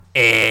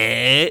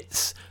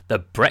the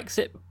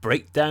Brexit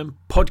Breakdown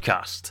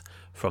podcast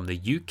from the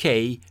UK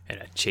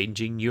in a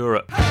changing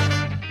Europe.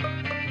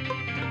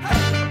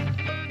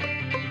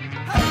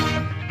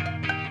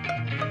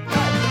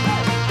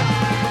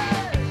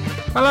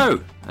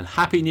 Hello and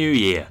Happy New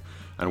Year,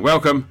 and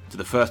welcome to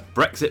the first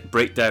Brexit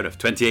Breakdown of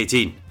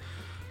 2018.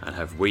 And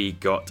have we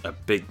got a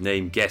big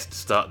name guest to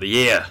start the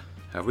year?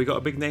 Have we got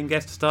a big name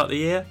guest to start the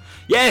year?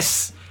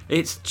 Yes!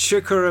 It's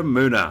Chuka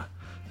Umunna,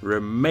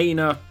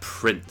 Remainer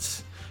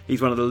Prince.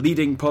 He's one of the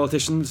leading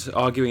politicians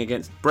arguing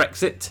against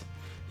Brexit.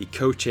 He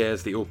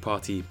co-chairs the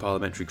all-party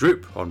parliamentary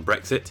group on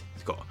Brexit.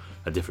 He's got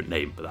a different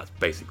name, but that's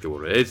basically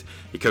what it is.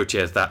 He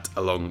co-chairs that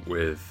along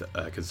with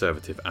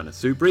Conservative Anna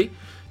Soubry.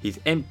 He's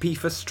MP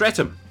for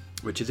Streatham,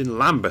 which is in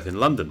Lambeth in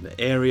London, the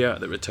area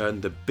that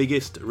returned the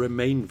biggest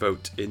Remain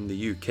vote in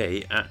the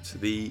UK at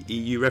the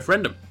EU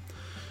referendum.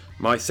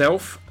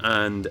 Myself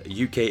and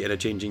UK in a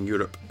Changing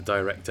Europe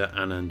director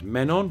Anand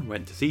Menon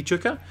went to see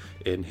Chuka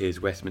in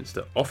his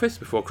Westminster office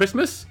before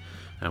Christmas,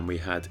 and we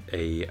had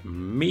a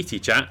meaty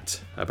chat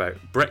about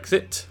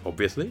Brexit,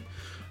 obviously,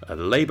 the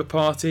Labour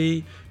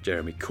Party,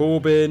 Jeremy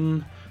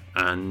Corbyn,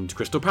 and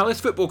Crystal Palace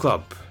Football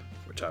Club,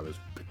 which I was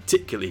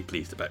particularly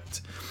pleased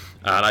about.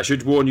 And I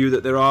should warn you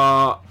that there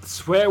are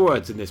swear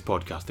words in this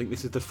podcast. I think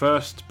this is the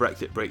first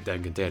Brexit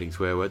breakdown containing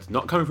swear words,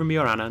 not coming from me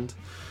or Anand,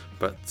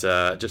 but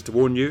just to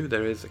warn you,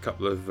 there is a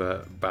couple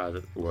of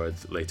bad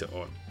words later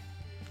on.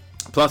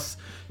 Plus,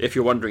 if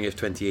you're wondering if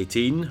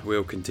 2018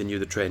 will continue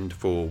the trend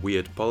for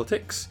weird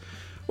politics,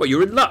 well,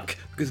 you're in luck,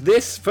 because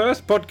this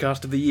first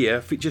podcast of the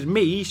year features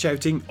me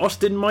shouting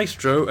Austin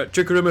Maestro at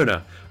Chuka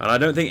Umunna, and I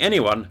don't think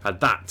anyone had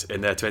that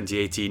in their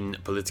 2018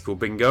 political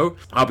bingo.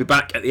 I'll be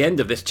back at the end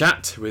of this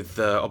chat with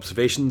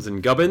observations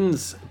and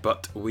gubbins,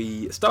 but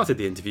we started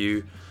the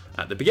interview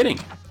at the beginning,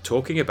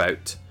 talking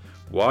about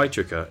why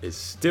Chuka is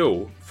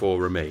still for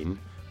Remain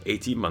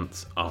 18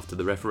 months after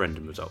the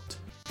referendum result.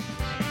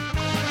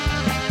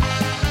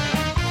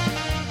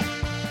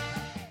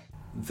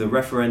 The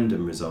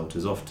referendum result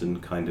is often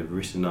kind of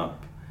written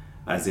up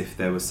as if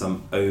there was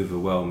some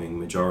overwhelming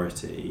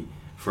majority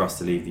for us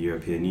to leave the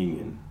European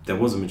Union. There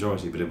was a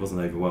majority, but it wasn't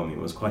overwhelming.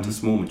 It was quite a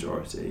small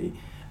majority,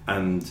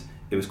 and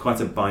it was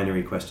quite a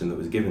binary question that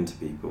was given to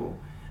people,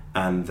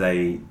 and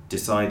they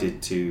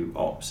decided to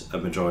opt, a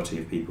majority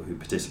of people who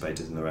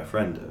participated in the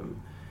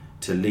referendum,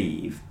 to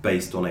leave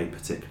based on a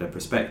particular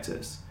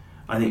prospectus.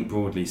 I think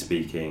broadly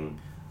speaking,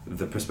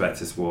 the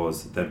prospectus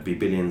was there'd be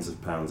billions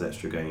of pounds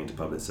extra going into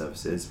public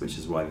services, which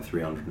is why the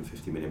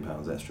 £350 million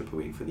extra per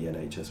week for the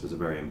NHS was a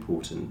very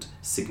important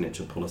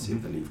signature policy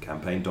of the Leave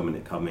campaign.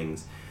 Dominic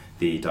Cummings,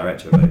 the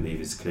director of Vote Leave,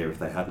 is clear if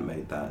they hadn't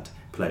made that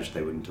pledge,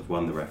 they wouldn't have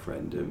won the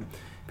referendum.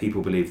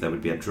 People believed there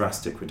would be a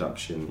drastic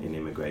reduction in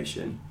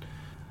immigration.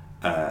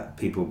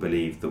 People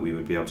believed that we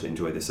would be able to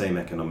enjoy the same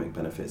economic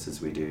benefits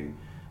as we do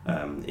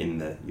in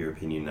the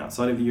European Union,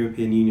 outside of the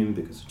European Union,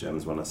 because the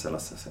Germans want to sell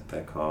us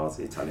their cars,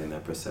 the Italian their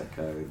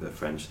Prosecco, the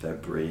French their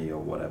Brie or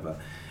whatever.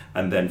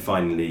 And then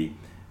finally,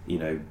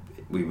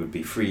 we would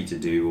be free to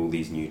do all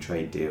these new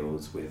trade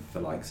deals with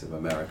the likes of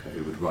America,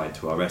 who would ride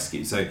to our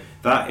rescue. So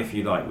that, if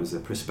you like, was a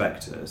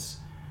prospectus.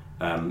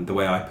 The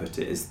way I put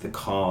it is the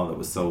car that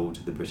was sold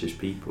to the British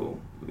people.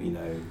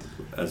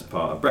 As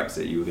part of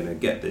Brexit, you were going to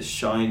get this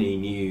shiny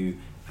new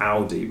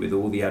Audi with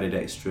all the added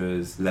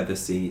extras, leather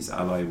seats,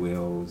 alloy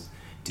wheels,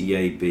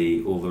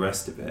 DAB, all the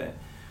rest of it.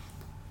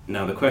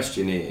 Now the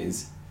question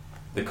is,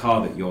 the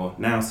car that you're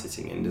now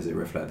sitting in, does it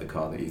reflect the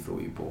car that you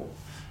thought you bought?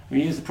 I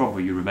mean, here's the problem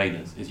with you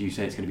Remainers, is you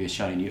say it's going to be a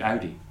shiny new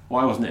Audi.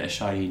 Why wasn't it a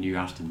shiny new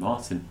Aston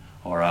Martin,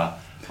 or a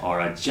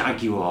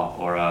Jaguar,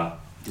 or a...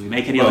 Do we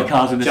make any other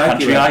cars in this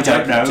country? I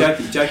don't know.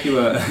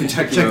 Jaguar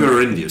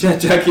are Indian.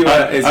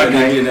 Jaguar is an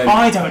Indian.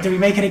 I don't. Do we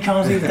make any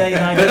cars these days?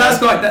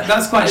 But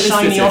that's quite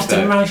illustrative. Shiny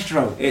Austin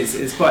Maestro.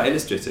 It's quite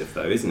illustrative,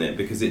 though, isn't it?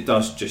 Because it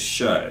does just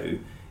show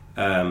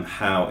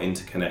how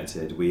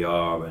interconnected we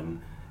are,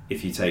 and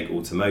if you take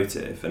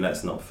automotive, and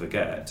let's not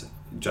forget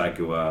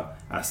Jaguar,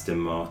 Aston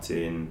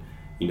Martin,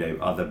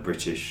 other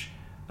British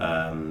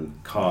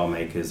car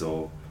makers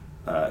or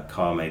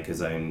car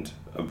makers owned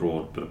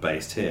abroad but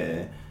based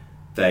here.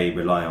 They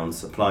rely on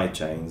supply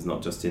chains,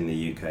 not just in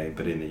the UK,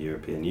 but in the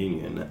European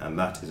Union, and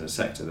that is a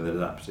sector that is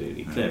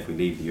absolutely clear. If we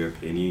leave the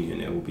European Union,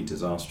 it will be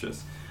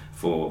disastrous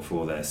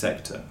for their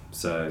sector.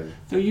 So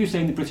are you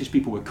saying the British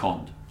people were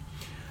conned?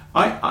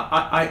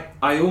 I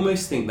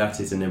almost think that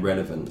is an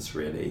irrelevance,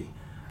 really.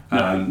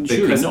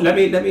 Because let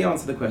me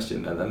answer the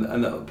question then.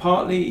 And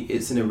partly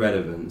it's an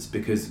irrelevance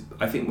because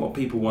I think what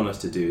people want us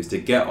to do is to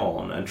get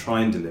on and try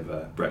and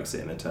deliver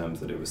Brexit in the terms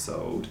that it was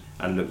sold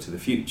and look to the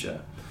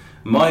future.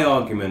 My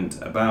argument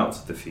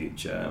about the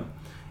future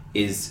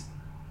is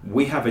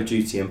we have a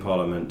duty in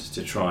Parliament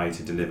to try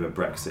to deliver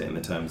Brexit in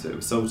the terms that it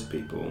was sold to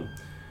people.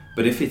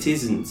 But if it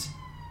isn't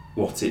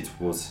what it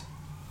was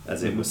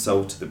as it was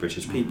sold to the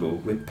British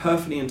people, we're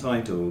perfectly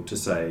entitled to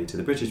say to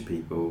the British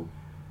people,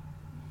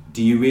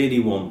 do you really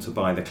want to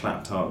buy the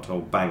clapped out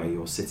old banger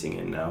you're sitting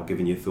in now,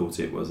 given you thought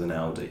it was an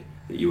Audi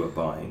that you were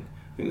buying?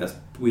 think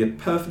we are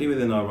perfectly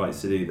within our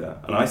rights to do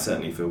that, and I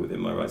certainly feel within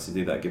my rights to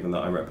do that, given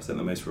that I represent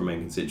the most Remain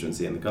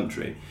constituency in the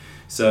country.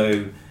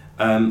 So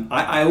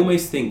I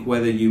almost think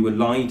whether you were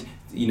lied,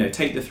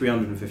 take the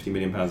 £350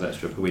 million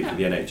extra per week for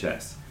the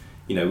NHS.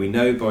 We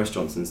know Boris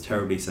Johnson's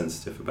terribly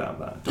sensitive about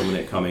that.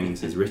 Dominic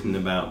Cummings has written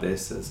about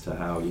this as to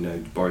how,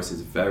 Boris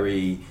is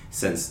very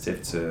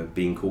sensitive to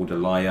being called a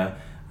liar,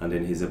 and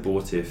in his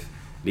abortive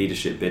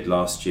leadership bid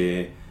last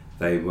year,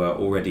 they were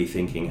already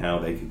thinking how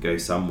they could go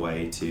some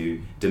way to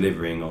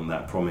delivering on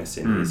that promise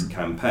in his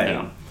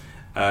campaign.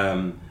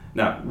 Yeah.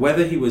 Now,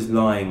 whether he was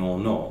lying or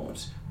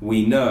not,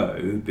 we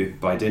know,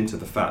 by dint of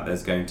the fact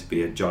there's going to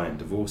be a giant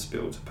divorce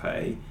bill to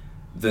pay,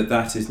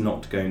 that is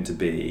not going to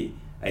be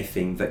a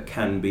thing that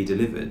can be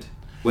delivered,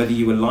 whether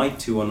you were lied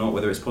to or not,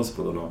 whether it's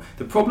possible or not.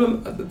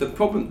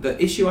 The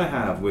issue I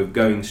have with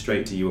going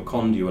straight to you were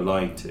conned, you were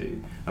lied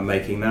to, and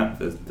making that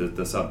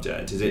the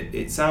subject is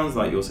it sounds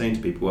like you're saying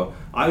to people, well,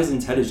 I was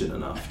intelligent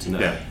enough to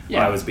know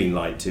I was being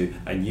lied to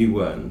and you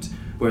weren't.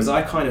 Whereas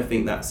I kind of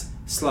think that's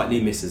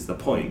slightly misses the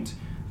point.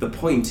 The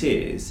point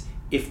is,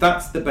 if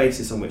that's the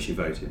basis on which you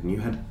voted, and you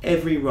had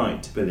every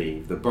right to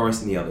believe that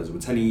Boris and the others were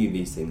telling you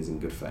these things in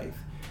good faith,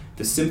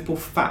 the simple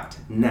fact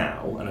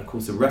now, and of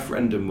course the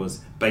referendum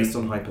was based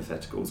on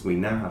hypotheticals, we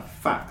now have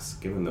facts,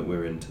 given that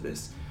we're into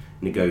this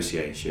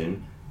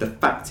negotiation, the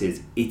fact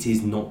is it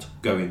is not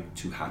going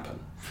to happen.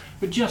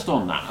 But just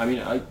on that, I mean,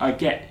 I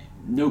get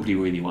nobody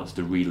really wants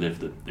to relive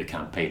the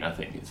campaign, I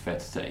think it's fair to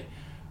say.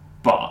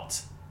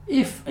 But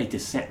if a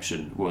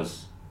deception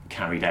was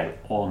carried out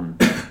on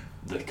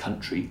the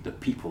country, the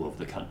people of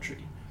the country,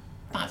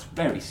 that's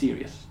very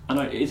serious.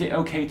 And is it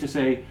okay to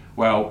say,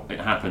 well, it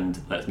happened,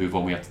 let's move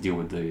on, we have to deal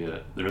with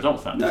the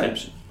results of that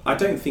deception? I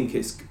don't think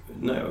it's...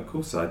 No, of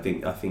course, I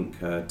think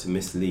to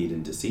mislead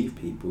and deceive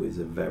people is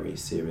a very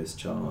serious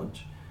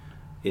charge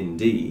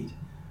indeed.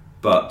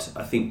 But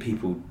I think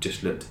people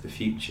just look to the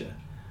future.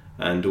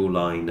 And all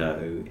I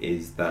know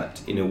is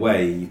that, in a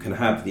way, you can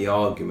have the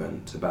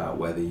argument about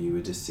whether you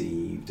were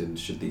deceived and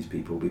should these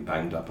people be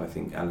banged up. I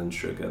think Alan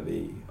Sugar,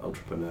 the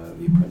entrepreneur,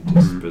 the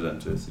Apprentice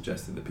presenter,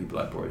 suggested that people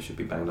like Boris should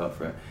be banged up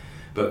for it.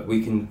 But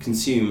we can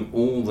consume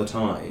all the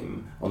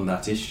time on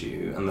that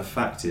issue, and the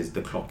fact is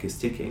the clock is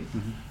ticking.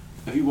 Mm-hmm.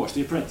 Have you watched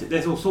The Apprentice?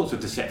 There's all sorts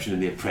of deception in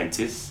The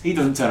Apprentice. He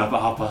doesn't turn up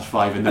at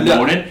 5:30 in the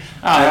morning.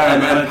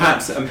 And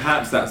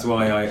perhaps that's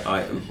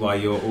why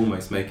you're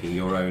almost making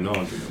your own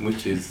argument,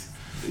 which is,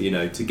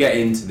 to get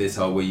into this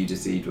whole were you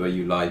deceived, were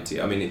you lied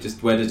to? I mean,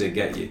 where did it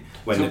get you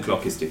when the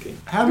clock is ticking?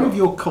 How many of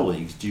your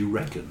colleagues do you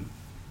reckon,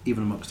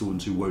 even amongst the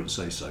ones who won't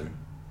say so,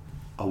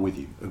 are with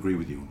you, agree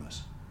with you on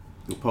this?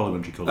 Your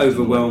parliamentary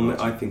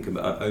colleagues? I think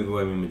about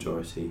overwhelming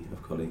majority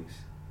of colleagues.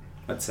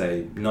 I'd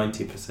say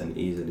 90%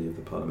 easily of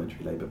the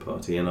Parliamentary Labour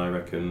Party, and I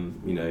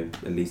reckon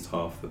at least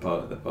half the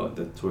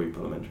Tory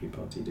Parliamentary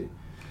Party do.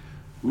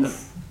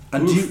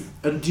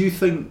 And do you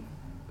think?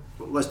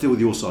 Let's deal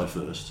with your side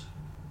first.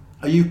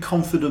 Are you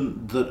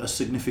confident that a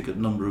significant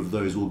number of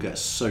those will get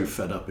so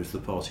fed up if the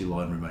party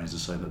line remains the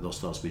same that they'll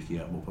start speaking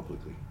out more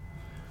publicly?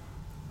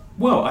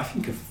 Well, I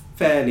think a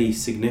fairly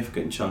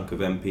significant chunk of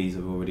MPs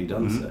have already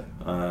done so.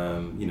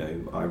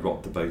 I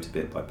rocked the boat a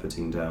bit by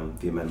putting down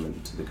the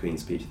amendment to the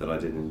Queen's speech that I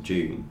did in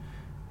June,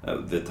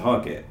 the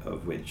target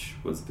of which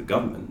was the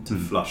government to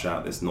flush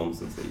out this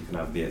nonsense that you can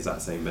have the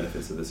exact same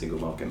benefits of the single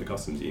market and the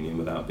customs union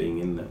without being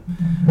in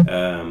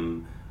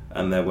them.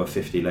 And there were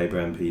 50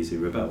 Labour MPs who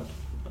rebelled.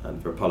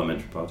 And for a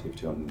parliamentary party of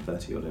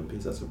 230 odd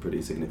MPs, that's a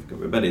pretty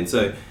significant rebellion.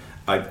 So,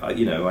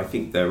 I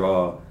think there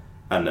are,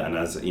 and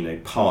as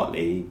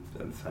partly,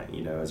 in fact,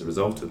 as a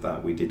result of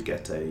that, we did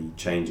get a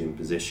change in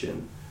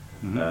position,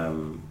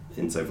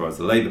 insofar as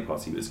the Labour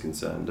Party was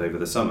concerned over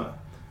the summer,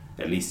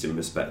 at least in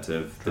respect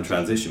of the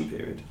transition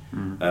period.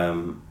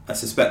 I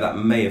suspect that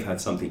may have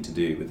had something to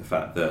do with the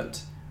fact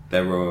that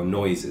there were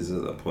noises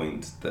at the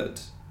point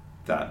that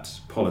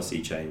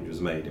policy change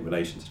was made in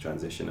relation to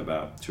transition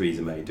about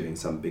Theresa May doing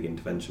some big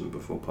intervention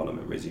before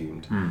Parliament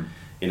resumed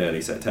in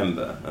early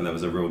September, and there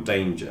was a real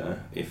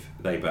danger if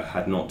Labour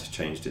had not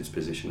changed its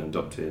position and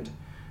adopted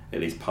at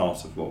least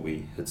part of what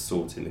we had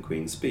sought in the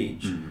Queen's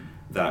speech,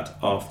 that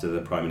after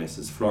the Prime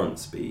Minister's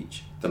Florence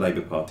speech, the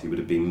Labour Party would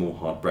have been more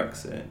hard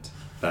Brexit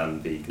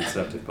than the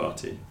Conservative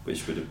Party,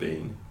 which would have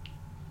been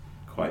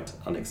quite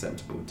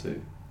unacceptable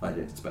to, I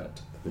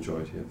expect, the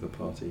majority of the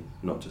party,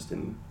 not just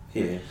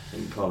here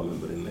in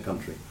Parliament but in the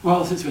country.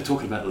 Well, since we're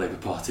talking about the Labour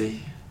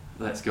Party,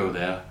 let's go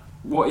there.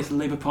 What is the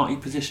Labour Party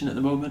position at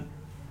the moment?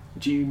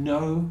 Do you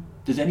know?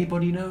 Does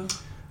anybody know?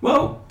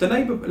 Well,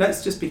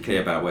 let's just be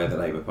clear about where the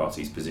Labour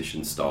Party's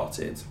position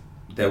started.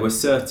 There were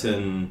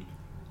certain,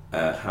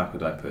 how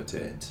could I put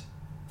it,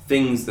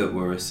 things that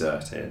were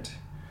asserted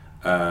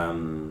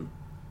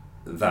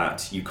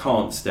that you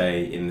can't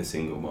stay in the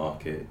single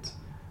market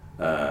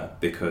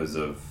because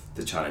of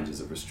the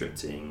challenges of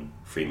restricting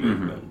free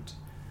movement.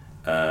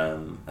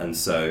 And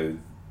so,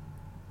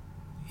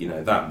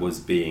 that was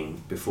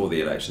before the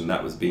election,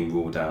 that was being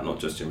ruled out, not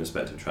just in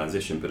respect of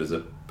transition, but as a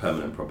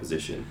permanent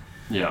proposition.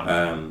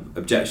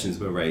 Objections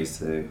were raised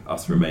to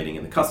us remaining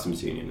in the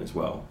customs union as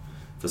well,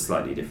 for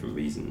slightly different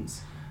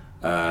reasons.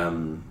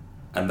 And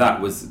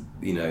that was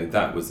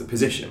the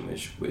position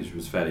which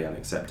was fairly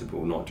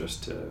unacceptable, not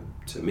just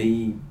to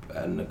me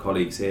and the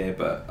colleagues here,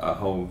 but a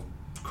whole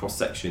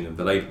cross-section of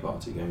the Labour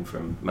Party, going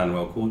from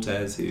Manuel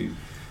Cortes, who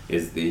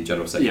is the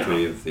General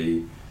Secretary of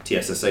the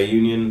TSSA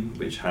Union,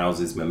 which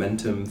houses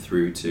Momentum,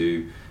 through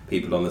to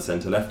people on the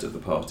centre-left of the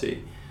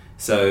party.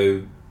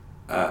 So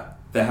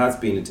there has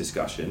been a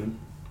discussion,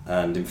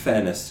 and in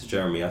fairness to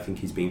Jeremy, I think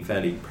he's been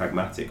fairly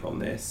pragmatic on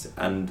this,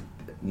 and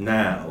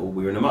now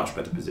we're in a much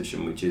better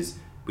position, which is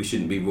we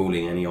shouldn't be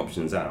ruling any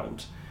options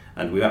out,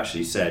 and we've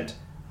actually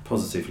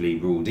positively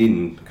ruled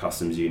in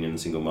customs union and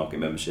single market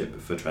membership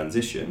for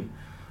transition,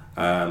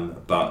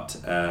 but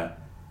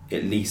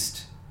at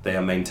least they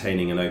are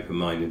maintaining an open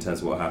mind in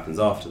terms of what happens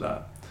after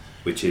that,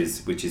 which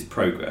is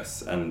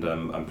progress, and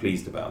I'm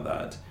pleased about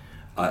that.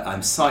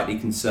 I'm slightly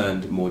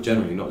concerned more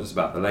generally, not just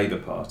about the Labour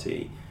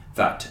Party,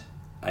 that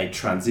a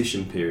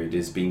transition period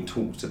is being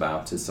talked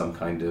about as some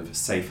kind of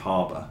safe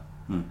harbour.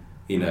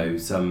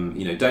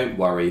 Don't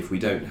worry if we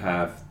don't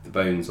have the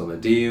bones on the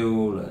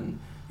deal, and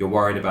you're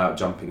worried about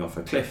jumping off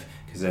a cliff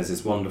because there's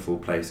this wonderful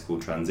place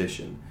called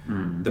transition.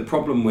 The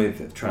problem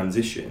with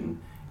transition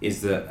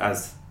is that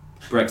as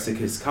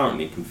Brexit is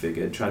currently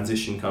configured,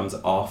 transition comes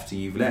after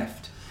you've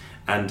left.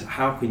 And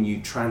how can you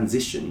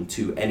transition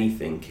to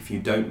anything if you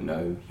don't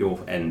know your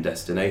end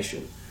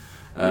destination?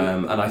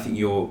 And I think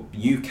your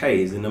UK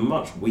is in a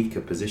much weaker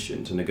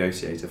position to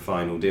negotiate a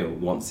final deal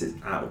once it's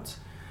out.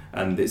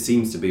 And it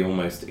seems to be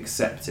almost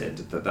accepted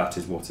that that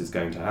is what is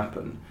going to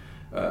happen.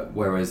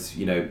 Whereas,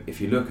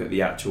 if you look at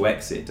the actual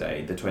exit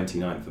day, the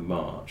 29th of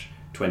March,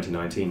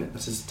 2019,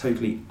 that's a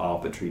totally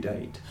arbitrary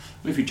date.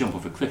 Well, if you jump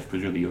off a cliff,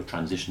 presumably you're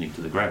transitioning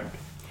to the ground.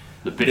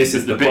 The bit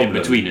bit in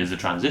between is the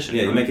transition.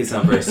 Yeah, you make it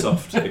sound very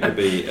soft. It could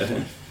be...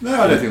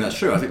 No, I don't think that's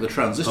true. I think the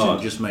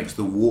transition just makes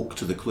the walk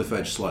to the cliff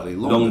edge slightly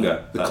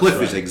longer. The cliff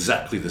is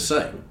exactly the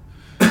same.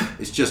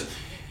 It's just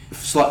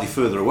slightly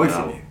further away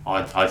from you.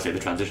 I'd say the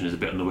transition is a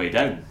bit on the way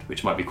down,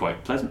 which might be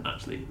quite pleasant,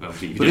 actually.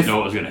 Obviously, you didn't know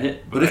what was going to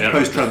hit. But if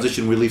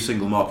post-transition we leave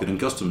single market and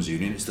customs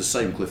union, it's the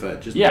same cliff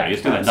edge, isn't it? Yeah, you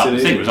still end up the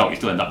same result. You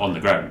still end up on the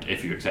ground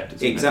if you accept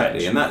it.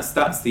 Exactly, and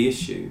that's the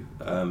issue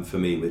for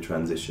me with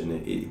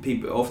transition.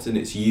 People often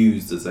it's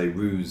used as a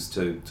ruse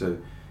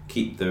to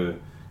keep the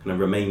kind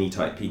of Remainy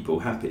type people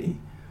happy.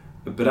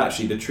 But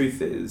actually, the truth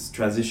is,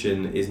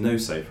 transition is no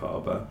safe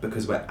harbour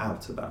because we're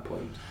out at that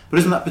point. But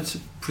isn't that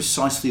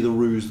precisely the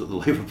ruse that the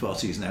Labour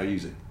Party is now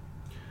using?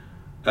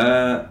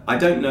 I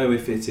don't know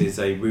if it is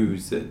a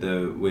ruse that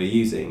we're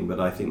using, but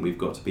I think we've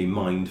got to be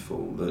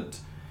mindful that,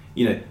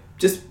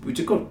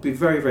 we've got to be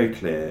very, very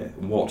clear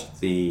what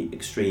the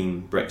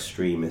extreme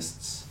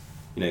Brextremists,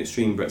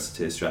 extreme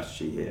Brexiteer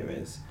strategy here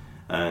is.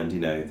 And,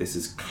 this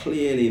is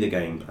clearly the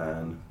game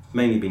plan,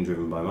 mainly being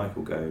driven by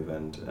Michael Gove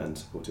and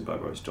supported by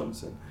Boris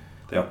Johnson.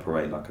 They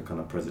operate like a kind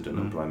of president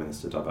and prime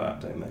minister type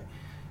act, don't they?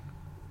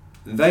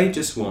 They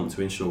just want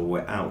to ensure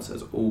we're out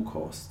at all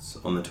costs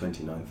on the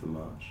 29th of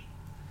March,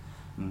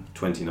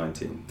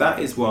 2019. That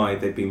is why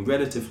they've been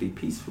relatively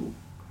peaceful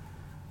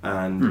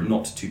and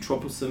not too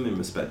troublesome in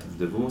respect of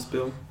the divorce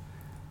bill.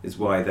 Is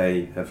why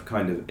they have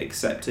kind of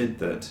accepted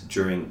that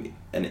during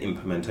an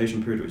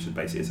implementation period, which is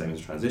basically the same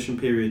as a transition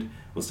period,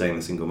 we'll stay in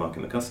the single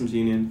market and the customs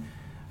union.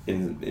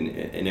 And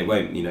it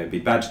won't, be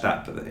badged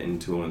that, but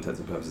to all intents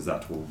and purposes,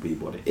 that will be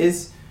what it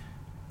is.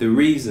 The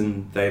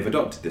reason they've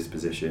adopted this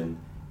position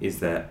is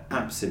their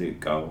absolute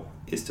goal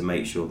is to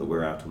make sure that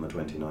we're out on the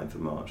 29th of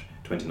March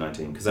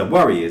 2019. Because their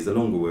worry is the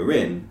longer we're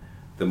in,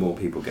 the more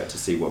people get to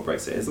see what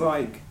Brexit is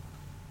like,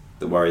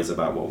 the worries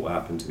about what will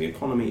happen to the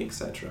economy,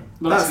 etc.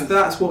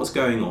 That's what's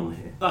going on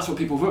here. That's what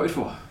people voted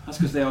for. That's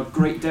because they are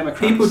great Democrats.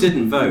 People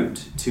didn't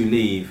vote to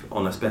leave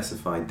on a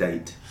specified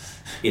date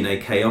in a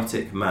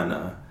chaotic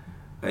manner,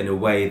 in a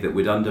way that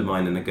would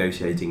undermine a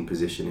negotiating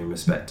position in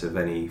respect of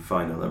any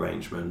final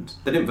arrangement.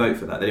 They didn't vote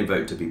for that. They didn't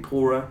vote to be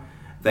poorer.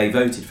 They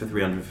voted for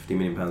 £350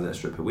 million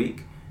extra per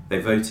week. They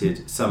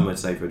voted, some would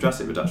say, for a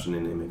drastic reduction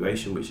in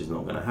immigration, which is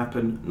not going to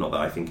happen. Not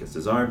that I think it's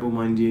desirable,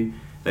 mind you.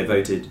 They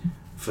voted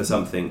for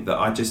something that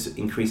I just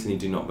increasingly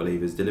do not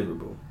believe is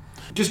deliverable.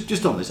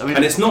 Just on this,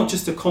 and it's not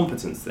just a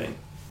competence thing.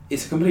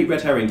 It's a complete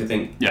red herring to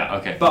think,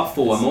 but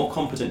for a more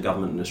competent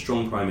government and a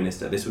strong Prime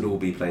Minister, this would all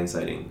be plain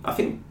sailing. I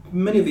think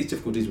many of these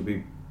difficulties would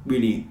be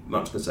really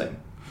much the same.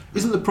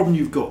 Isn't the problem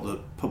you've got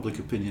that public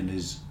opinion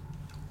is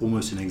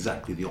almost in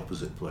exactly the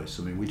opposite place?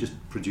 We just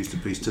produced a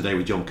piece today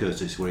with John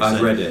Curtis where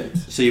I've read it.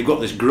 So you've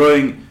got this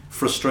growing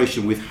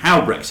frustration with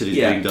how Brexit is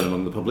being done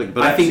among the public,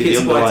 but I think the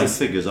underlying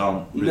figures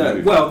aren't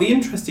really well, the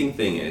interesting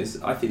thing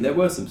is, I think there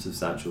were some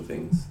substantial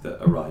things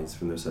that arise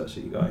from the research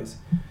that you guys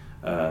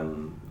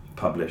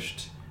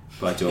published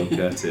by John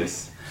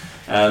Curtis,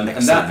 and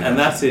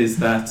that is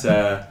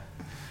that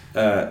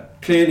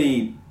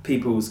clearly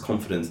people's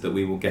confidence that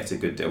we will get a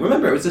good deal.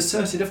 Remember, it was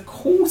asserted, of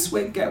course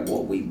we'll get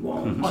what we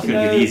want. That's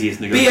going to be the easiest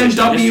negotiation.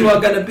 BMW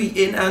are going to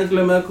be in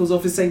Angela Merkel's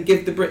office saying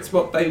give the Brits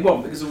what they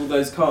want because of all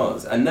those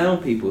cars. And now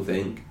people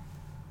think,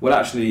 well,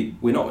 actually,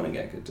 we're not going to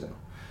get a good deal.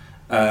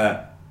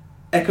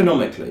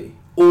 Economically,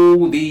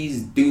 all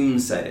these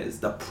doomsayers,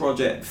 the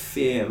Project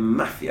Fear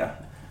Mafia,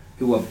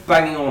 who were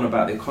banging on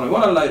about the economy.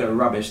 What a load of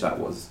rubbish that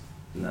was.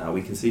 Now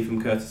we can see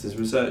from Curtis's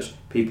research,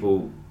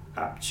 people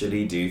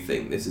actually do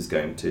think this is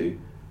going to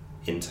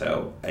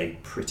entail a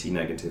pretty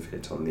negative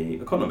hit on the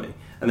economy.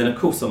 And then of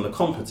course on the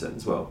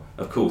competence, well,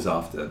 of course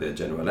after the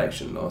general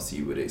election loss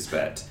you would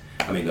expect,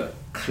 I mean look,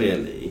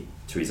 clearly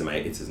Theresa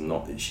May,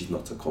 she's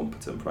not a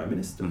competent Prime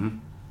Minister,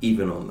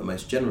 even on the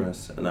most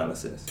generous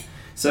analysis.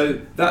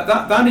 So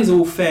that is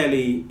all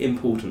fairly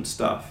important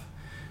stuff.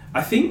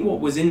 I think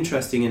what was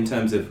interesting in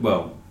terms of,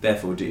 well,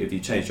 therefore have you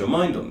changed your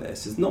mind on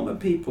this, is not that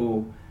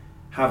people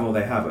have or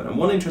they haven't. And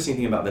one interesting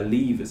thing about the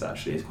Leavers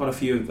actually is quite a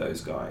few of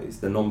those guys,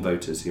 the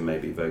non-voters who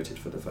maybe voted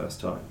for the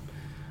first time,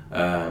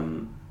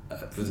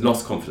 there's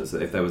lost confidence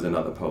that if there was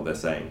another poll they're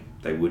saying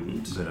they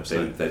wouldn't,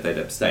 they'd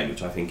abstain,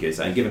 which I think is,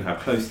 and given how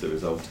close the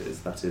result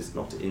is, that is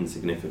not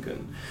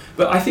insignificant.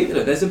 But I think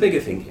that there's a bigger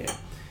thing here.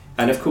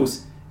 And of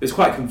course, it was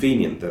quite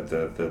convenient,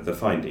 the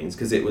findings,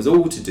 because it was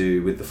all to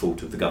do with the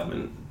fault of the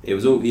government. It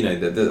was all,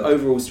 the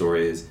overall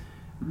story is,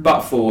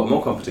 but for a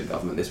more competent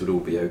government, this would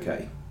all be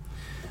okay.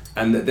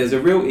 And there's a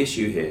real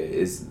issue here,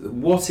 is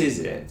what is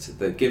it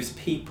that gives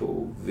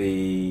people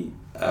the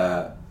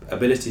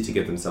ability to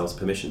give themselves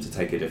permission to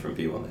take a different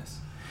view on this?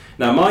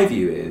 Now, my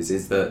view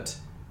is that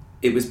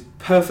it was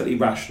perfectly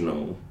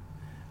rational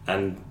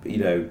and,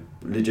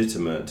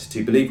 legitimate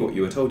to believe what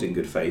you were told in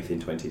good faith in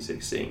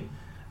 2016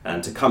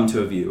 and to come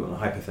to a view on a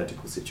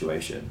hypothetical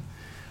situation.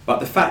 But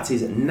the fact is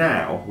that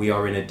now we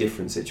are in a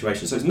different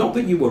situation. So it's not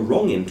that you were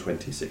wrong in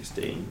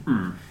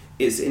 2016.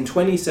 It's in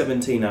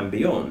 2017 and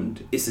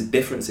beyond, it's a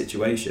different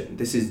situation.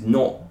 This is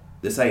not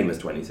the same as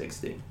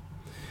 2016.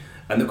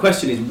 And the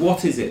question is,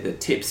 what is it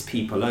that tips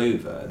people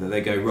over, that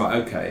they go,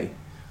 right, okay,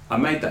 I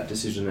made that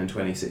decision in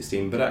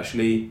 2016, but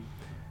actually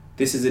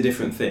this is a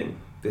different thing.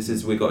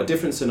 We've got a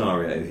different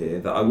scenario here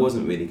that I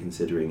wasn't really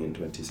considering in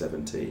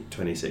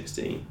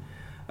 2016.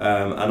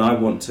 And I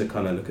want to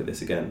kind of look at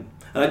this again.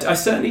 And I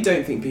certainly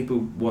don't think people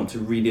want to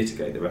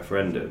relitigate the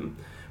referendum,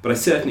 but I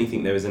certainly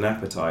think there is an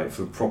appetite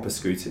for proper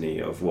scrutiny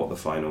of what the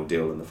final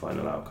deal and the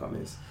final outcome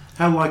is.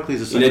 How likely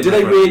is a second do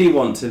they referendum? really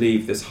want to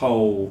leave this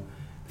whole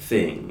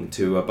thing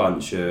to a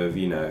bunch of,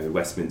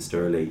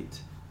 Westminster elite,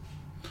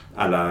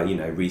 a la,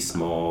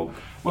 Rees-Mogg,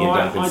 Ian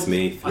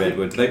Duncan-Smith,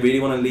 Redwood? Do they really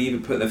want to leave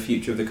and put the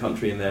future of the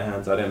country in their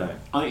hands? I don't know.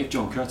 I think if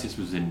John Curtis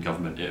was in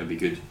government, it would be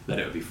good. Then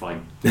it would be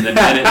fine. Then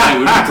it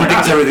would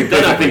predict everything.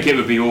 Then I think it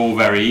would be all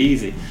very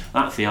easy.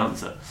 That's the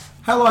answer.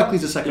 How likely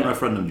is a second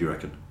referendum, do you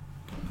reckon?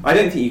 I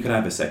don't think you could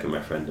have a second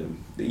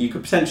referendum. You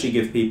could potentially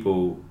give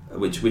people,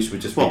 which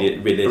would just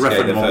really a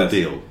referendum on the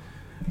deal.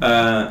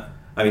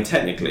 I mean,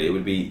 technically, it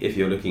would be, if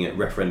you're looking at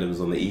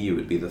referendums on the EU, it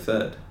would be the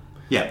third.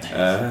 Yeah.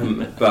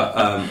 But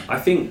I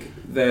think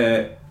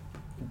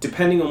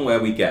depending on where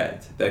we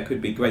get, there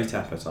could be great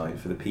appetite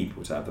for the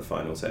people to have the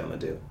final say on the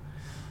deal.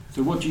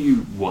 So what do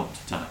you want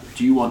to happen?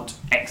 Do you want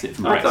exit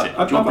from Brexit?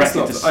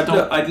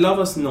 I'd love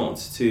us not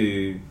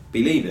to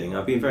be leaving.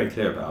 I've been very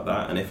clear about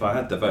that, and if I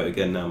had the vote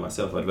again now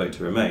myself, I'd vote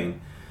to remain.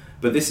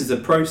 But this is a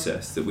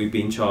process that we've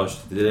been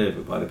charged to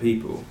deliver by the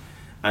people.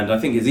 And I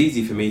think it's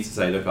easy for me to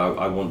say, look,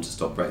 I want to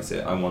stop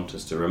Brexit, I want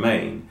us to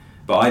remain,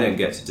 but I don't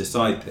get to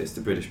decide this, the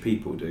British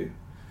people do.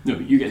 No,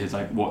 but you get to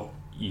decide what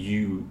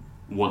you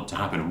want to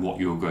happen and what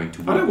you're going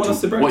to work I don't want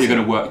us to Brexit. What you're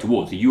going to work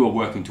towards. So you are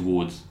working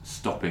towards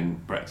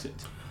stopping Brexit.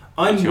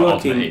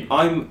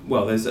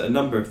 There's a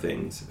number of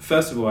things.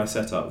 First of all, I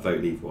set up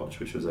Vote Leave Watch,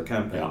 which was a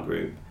campaign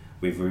group.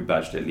 We've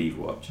rebadged it Leave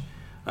Watch,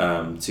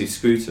 to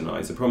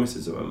scrutinise the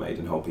promises that were made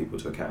and hold people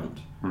to account.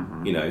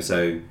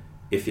 So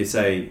if you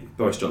say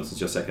Boris Johnson's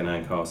your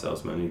second-hand car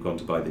salesman, you've gone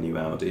to buy the new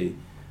Audi,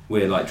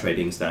 we're like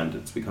trading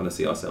standards. We kind of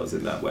see ourselves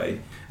in that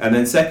way. And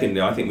then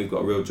secondly, I think we've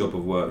got a real job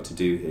of work to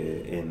do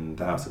here in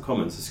the House of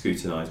Commons to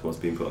scrutinise what's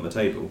being put on the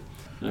table.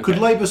 Okay. Could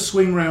Labour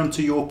swing round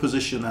to your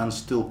position and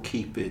still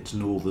keep its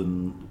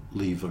Northern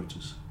Leave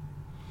voters?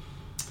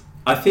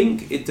 I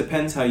think it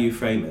depends how you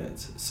frame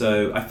it.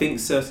 So I think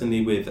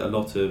certainly with a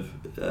lot of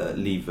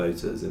Leave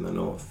voters in the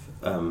North,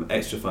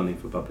 extra funding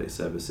for public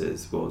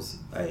services was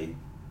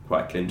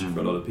quite a clincher for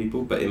a lot of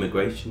people, but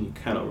immigration, you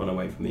cannot run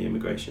away from the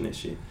immigration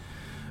issue.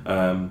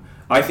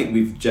 I think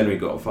we've generally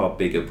got a far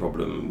bigger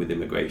problem with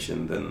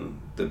immigration than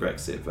the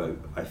Brexit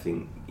vote. I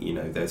think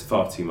there's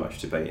far too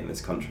much debate in this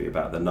country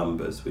about the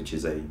numbers, which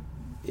is a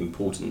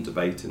important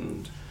debate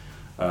and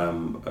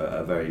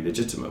a very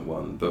legitimate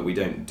one, but we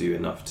don't do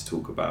enough to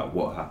talk about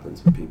what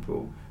happens with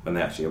people when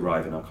they actually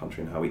arrive in our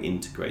country and how we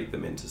integrate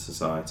them into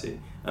society.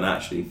 And I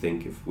actually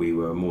think if we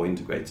were a more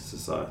integrated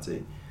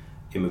society,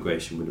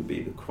 immigration wouldn't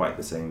be quite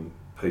the same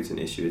potent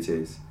issue it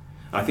is.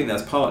 I think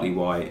that's partly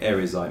why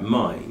areas like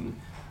mine,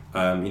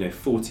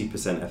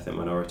 40% ethnic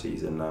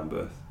minorities in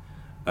Lambeth,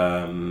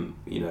 and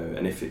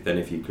if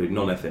you include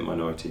non-ethnic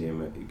minority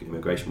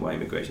immigration, why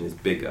immigration is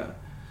bigger,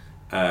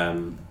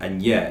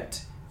 and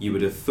yet you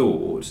would have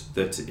thought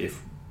that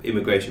if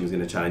immigration was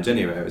going to challenge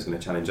any area, it was going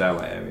to challenge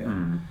our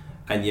area,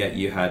 and yet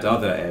you had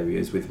other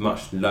areas with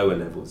much lower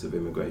levels of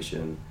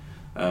immigration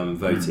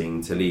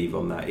voting to leave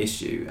on that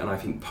issue. And I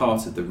think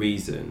part of the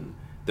reason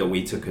that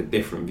we took a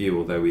different view,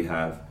 although we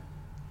have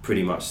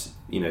pretty much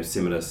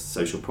similar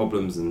social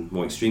problems and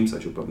more extreme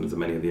social problems in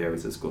many of the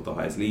areas that scored the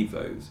highest Leave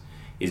votes,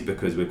 is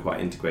because we're quite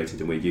integrated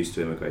and we're used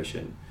to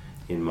immigration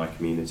in my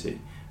community,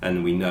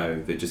 and we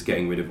know that just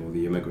getting rid of all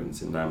the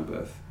immigrants in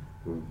Lambeth,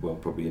 well,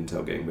 probably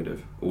entail getting rid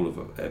of all of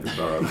every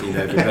borough,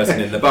 every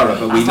person in the borough.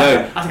 But we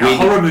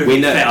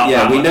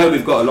know, we know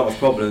we've got a lot of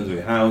problems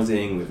with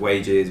housing, with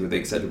wages, with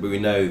etc. But we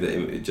know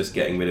that just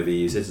getting rid of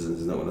EU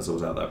citizens is not going to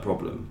sort out that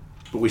problem.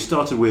 But we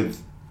started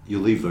with your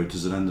Leave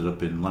voters and ended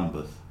up in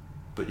Lambeth.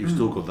 But you've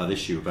still got that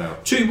issue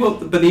about... True, well,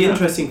 but the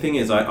interesting thing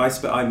is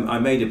I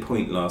made a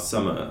point last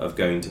summer of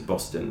going to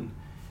Boston,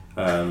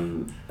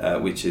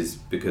 which is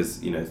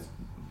because, Lambeth...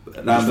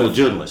 You're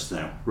journalists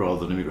now,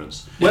 rather than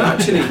immigrants. Well,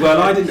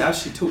 I didn't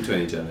actually talk to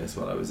any journalists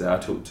while I was there. I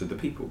talked to the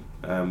people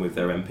with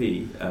their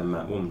MP,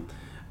 Matt Warren.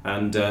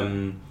 And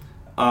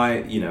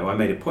I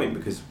made a point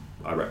because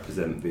I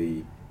represent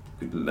the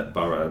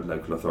borough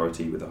local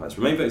authority with the highest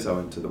Remain vote, so I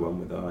went to the one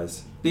with the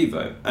highest Leave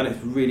vote. And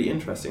it's really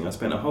interesting. I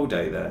spent a whole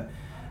day there.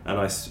 And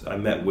I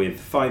met with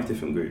 5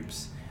 different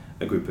groups.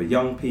 A group of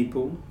young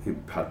people who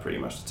had pretty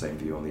much the same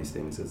view on these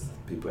things as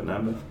people in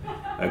Lambeth.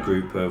 A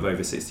group of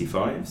over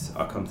 65s.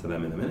 I'll come to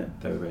them in a minute.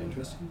 They were very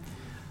interesting.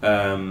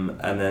 And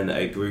then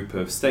a group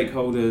of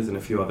stakeholders and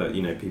a few other,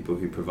 people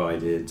who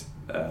provided,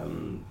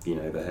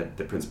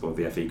 the principal of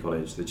the FE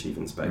College, the chief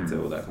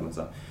inspector, all that kind of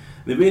stuff.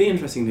 And the really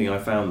interesting thing I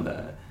found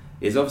there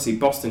is obviously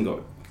Boston got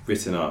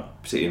written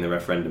up, particularly in the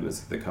referendum,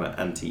 as the kind of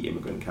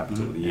anti-immigrant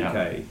capital of the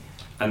UK.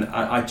 And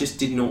I just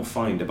did not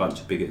find a bunch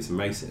of bigots and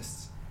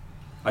racists.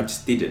 I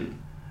just didn't.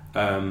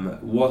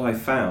 What I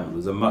found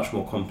was a much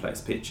more complex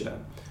picture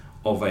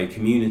of a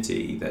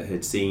community that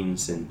had seen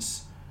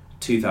since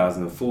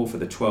 2004, for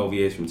the 12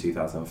 years from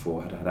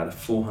 2004, had had a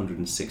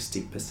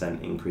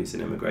 460% increase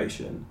in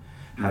immigration,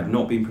 had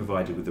not been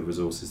provided with the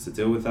resources to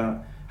deal with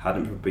that,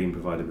 hadn't been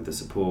provided with the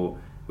support,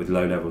 with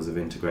low levels of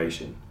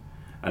integration,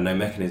 and no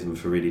mechanism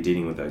for really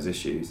dealing with those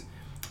issues.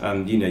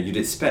 And you'd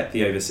expect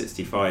the over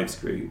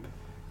 65s group,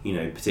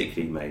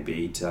 particularly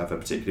maybe, to have a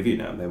particular view.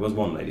 Now, there was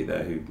one lady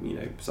there who,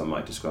 some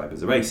might describe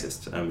as a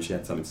racist. She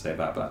had something to say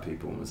about black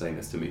people and was saying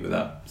this to me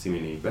without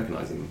seemingly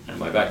recognising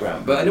my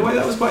background. But in a way,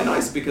 that was quite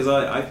nice because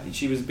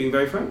she was being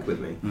very frank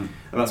with me, and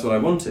that's what I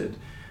wanted.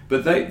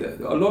 But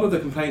a lot of the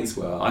complaints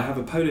were, I have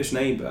a Polish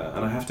neighbour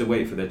and I have to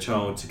wait for their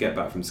child to get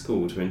back from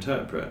school to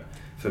interpret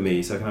for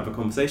me so I can have a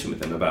conversation with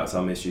them about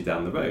some issue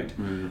down the road.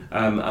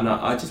 And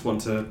I just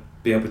want to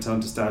be able to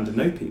understand and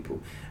know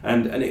people.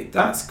 And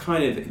that's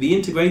kind of, the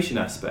integration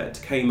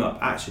aspect came up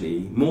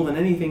actually more than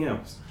anything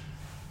else.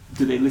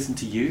 Do they listen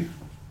to you?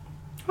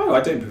 Oh,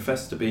 I don't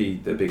profess to be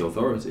the big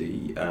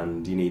authority,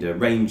 and you need a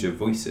range of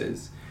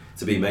voices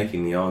to be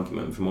making the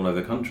argument from all over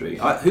the country.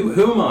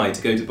 Who am I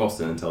to go to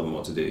Boston and tell them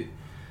what to do?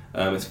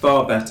 It's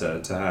far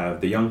better to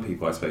have the young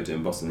people I spoke to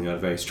in Boston who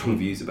had very strong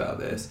views about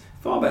this.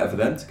 Far better for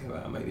them to go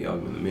out and make the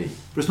argument than me.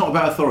 But it's not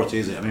about authority,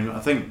 is it? I mean, I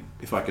think,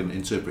 if I can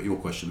interpret your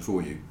question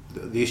for you,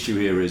 the issue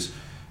here is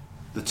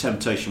the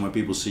temptation when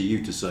people see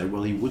you to say,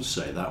 well, he would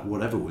say that,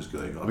 whatever was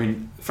going on. I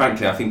mean,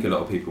 frankly, I think a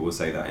lot of people will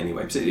say that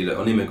anyway, particularly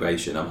on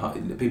immigration.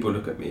 People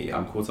look at me,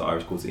 I'm quarter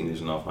Irish, quarter English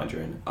and half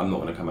Nigerian. I'm not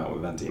going to come out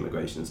with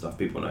anti-immigration stuff,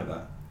 people know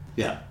that.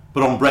 Yeah,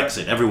 but on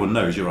Brexit, everyone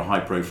knows you're a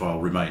high-profile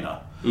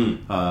Remainer.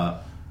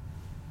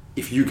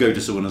 If you go to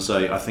someone and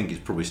say, I think it's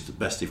probably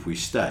best if we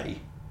stay,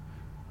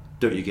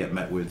 don't you get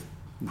met with,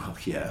 well,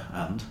 yeah,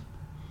 and?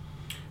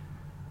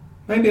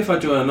 Maybe if I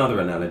draw another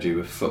analogy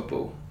with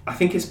football, I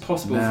think it's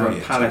possible for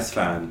a Palace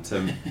fan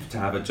to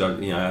have a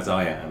judge, as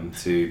I am,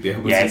 to be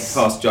able to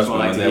pass judgment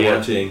when they're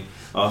watching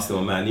Arsenal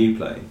and Man U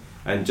play.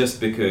 And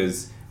just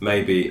because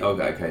maybe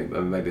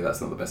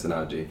that's not the best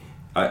analogy.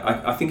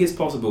 I think it's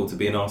possible to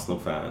be an Arsenal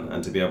fan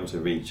and to be able to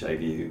reach a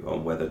view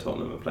on whether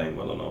Tottenham are playing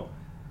well or not.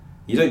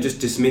 You don't just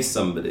dismiss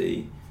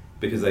somebody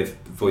because they've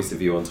voiced a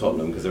view on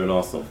Tottenham because they're an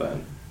Arsenal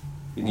fan.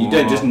 You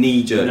don't just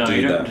knee-jerk do that. No,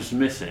 you don't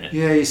dismiss it.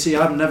 Yeah, you see,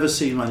 I've never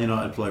seen Man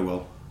United play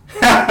well. There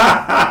we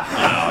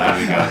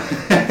go.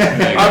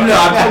 I'm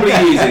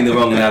probably using the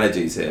wrong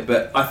analogies here,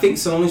 but I think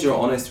so long as you're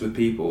honest with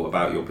people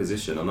about your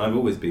position, and I've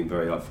always been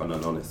very upfront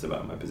and honest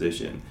about my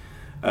position,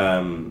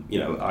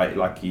 I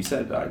like you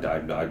said,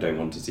 I don't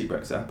want to see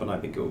Brexit happen. I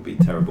think it will be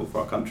terrible for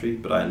our country,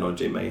 but I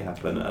acknowledge it may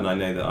happen, and I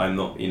know that I'm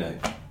not,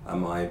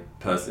 am I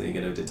personally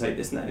going to dictate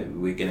this? No,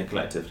 we're going to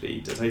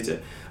collectively dictate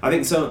it. I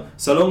think so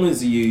long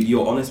as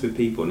you're honest with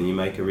people and you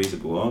make a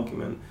reasonable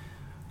argument,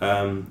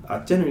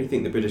 I generally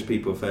think the British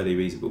people are fairly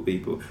reasonable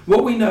people.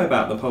 What we know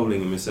about the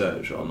polling and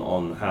research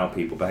on how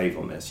people behave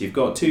on this, you've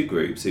got two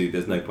groups who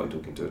there's no point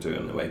talking to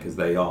in a way because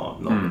they are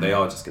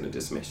just going to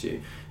dismiss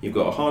you. You've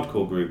got a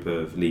hardcore group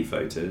of Leave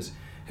voters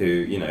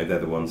who, they're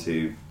the ones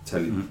who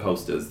tell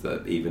pollsters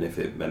that even if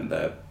it meant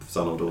their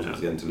son or daughter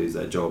was going to lose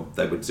their job,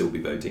 they would still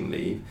be voting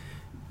Leave.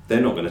 They're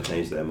not going to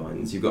change their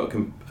minds. You've got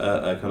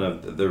a kind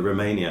of the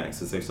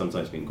Remainiacs, as they've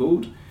sometimes been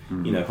called,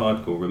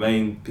 hardcore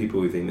Remain, people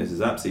who think this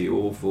is absolutely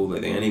awful, they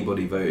think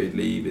anybody voted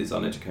Leave is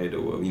uneducated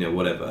or,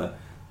 whatever.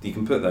 You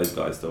can put those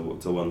guys to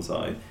one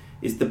side.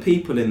 It's the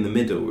people in the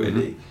middle,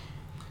 really.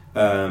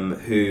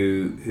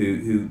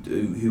 who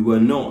were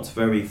not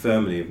very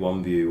firmly of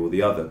one view or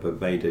the other, but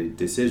made a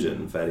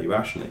decision fairly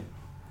rationally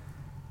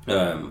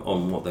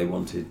on what they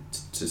wanted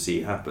to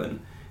see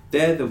happen.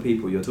 They're the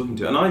people you're talking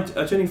to, and I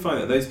generally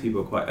find that those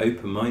people are quite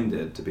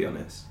open-minded, to be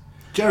honest.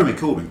 Jeremy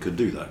Corbyn could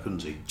do that,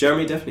 couldn't he?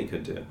 Jeremy definitely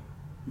could do it.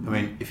 I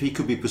mean, if he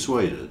could be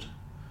persuaded,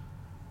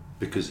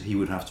 because he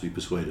would have to be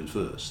persuaded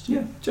first.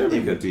 Yeah, Jeremy it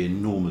would could be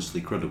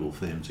enormously credible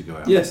for him to go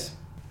out. Yes.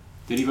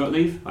 Did he vote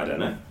leave? I don't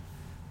know.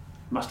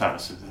 Must have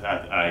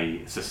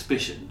a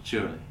suspicion,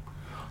 surely.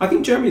 I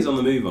think Jeremy's on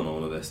the move on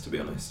all of this, to be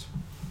honest.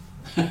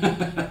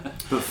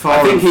 But far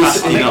I think enough his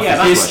is the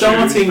question.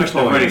 starting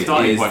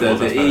point is that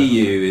the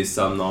EU is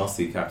some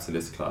nasty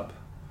capitalist club.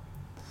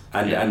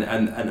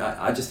 And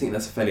I just think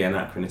that's a fairly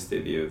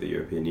anachronistic view of the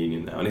European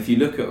Union now. And if you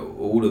look at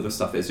all of the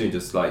stuff it's doing,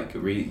 just like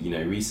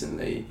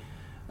recently,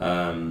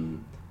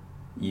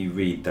 you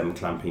read them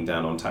clamping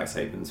down on tax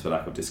havens for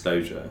lack of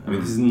disclosure. I mean,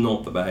 this is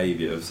not the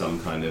behaviour of some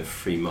kind of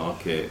free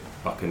market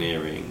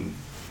buccaneering,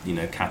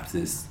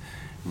 capitalist,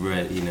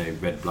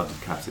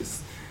 red-blooded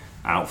capitalist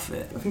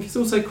outfit. I think he's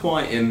also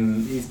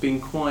he's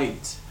been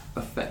quite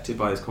affected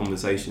by his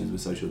conversations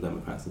with social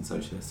democrats and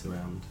socialists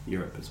around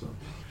Europe as well.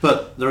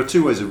 But there are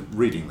two ways of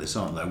reading this,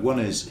 aren't there? One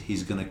is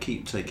he's going to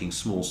keep taking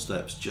small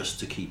steps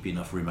just to keep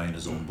enough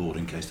Remainers on board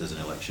in case there's an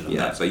election. And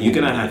Yeah, but you're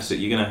going to have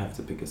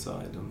to pick a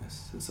side on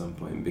this at some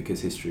point,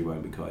 because history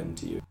won't be kind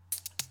to you.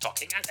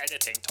 Talking and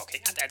editing.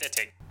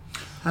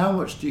 How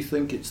much do you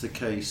think it's the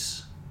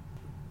case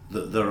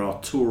that there are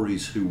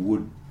Tories who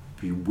would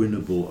be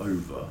winnable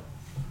over,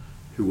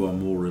 who are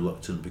more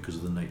reluctant because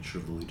of the nature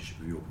of the leadership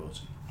of your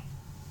party?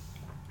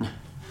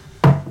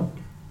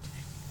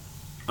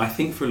 I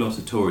think for a lot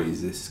of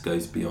Tories this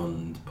goes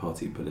beyond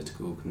party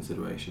political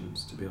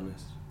considerations, to be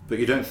honest. But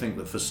you don't think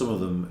that for some of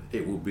them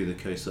it will be the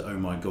case that, oh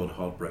my God,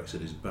 hard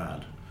Brexit is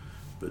bad?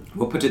 But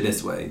Well, put it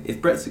this way,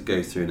 if Brexit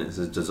goes through and it's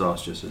as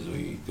disastrous as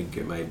we think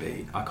it may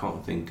be, I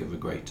can't think of a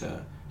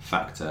greater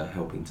factor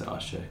helping to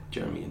usher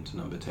Jeremy into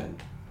number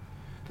 10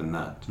 than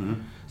that.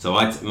 Mm-hmm. So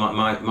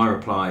my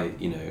reply,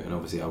 and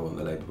obviously I want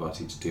the Labour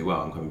Party to do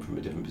well, I'm coming from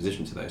a different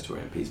position to those Tory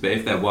MPs, but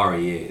if their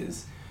worry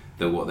is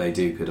that what they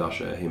do could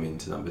usher him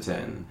into number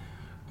 10,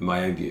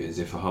 my own view is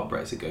if a hard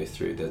Brexit goes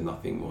through, there's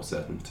nothing more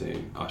certain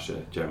to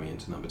usher Jeremy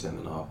into number 10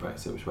 than a hard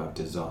Brexit, which will have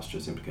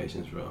disastrous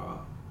implications for our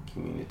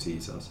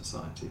communities, our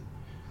society.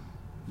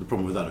 the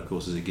problem with that, of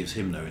course, is it gives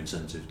him no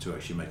incentive to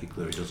actually make it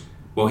clear he doesn't.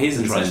 Well, his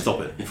and try incentive,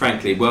 and stop it.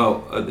 frankly,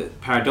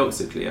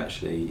 paradoxically,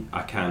 actually,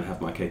 I can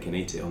have my cake and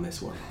eat it on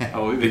this one.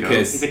 Oh,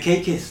 because he's a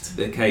cakeist.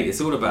 The cake.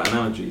 It's all about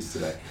analogies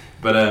today.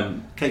 But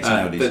Cakes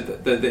nowadays.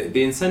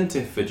 the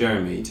incentive for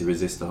Jeremy to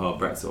resist a hard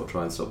Brexit or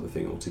try and stop the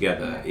thing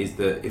altogether is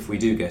that if we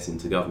do get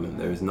into government,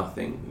 there is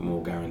nothing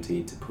more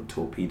guaranteed to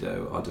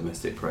torpedo our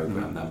domestic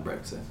programme than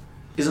Brexit.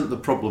 Isn't the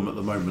problem at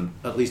the moment,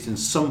 at least in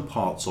some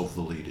parts of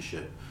the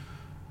leadership,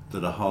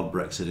 that a hard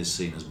Brexit is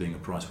seen as being a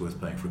price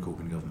worth paying for a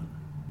Corbyn government?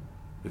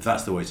 If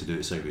that's the way to do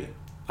it, so be it.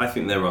 I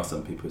think there are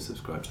some people who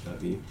subscribe to that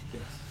view,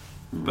 yes.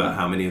 But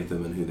how many of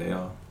them and who they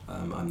are,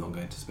 I'm not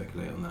going to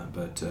speculate on that.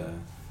 But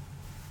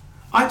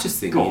I just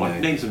think, Go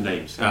on, name some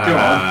names. Go on.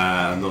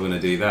 I'm not going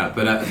to do that.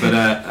 But everybody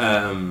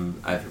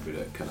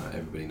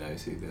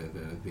knows who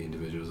the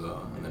individuals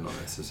are, and they're not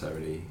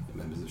necessarily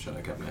members of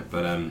Shadow Cabinet.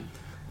 But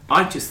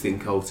I just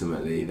think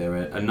ultimately there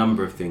are a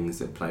number of things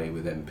that play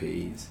with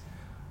MPs.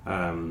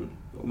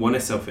 One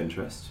is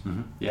self-interest.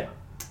 Mm-hmm. Yeah.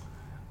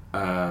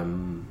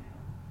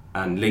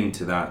 And linked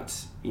to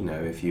that,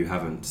 if you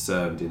haven't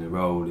served in a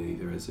role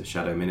either as a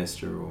shadow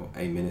minister or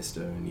a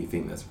minister, and you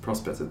think there's a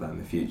prospect of that in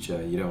the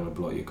future, you don't want to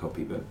blot your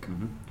copybook.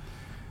 Mm-hmm.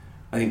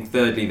 I think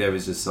thirdly, there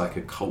is just like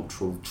a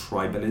cultural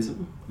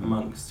tribalism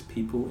amongst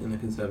people in the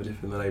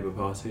Conservative and the Labour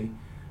Party,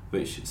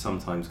 which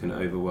sometimes can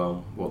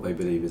overwhelm what they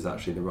believe is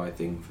actually the right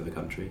thing for the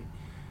country.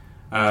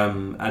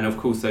 And of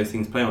course, those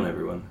things play on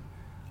everyone.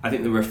 I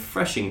think the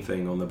refreshing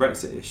thing on the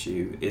Brexit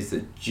issue is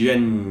that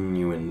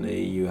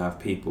genuinely you have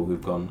people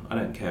who've gone, I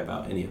don't care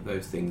about any of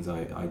those things,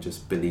 I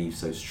just believe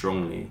so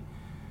strongly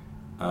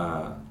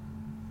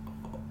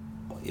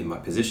in my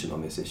position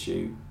on this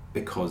issue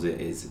because it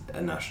is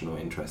a national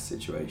interest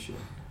situation.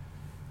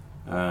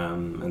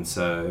 And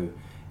so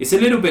it's a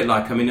little bit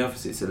like,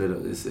 obviously it's a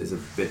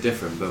bit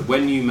different, but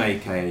when you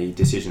make a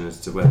decision as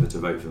to whether to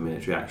vote for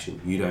military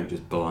action, you don't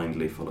just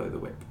blindly follow the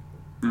whip.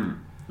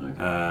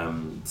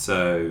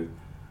 Okay.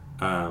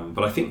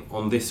 But I think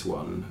on this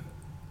one,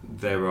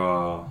 there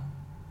are,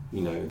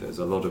 there's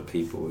a lot of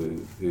people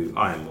who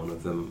I am one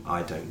of them,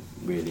 I don't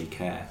really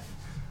care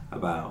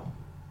about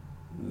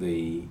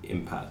the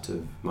impact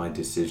of my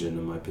decision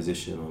and my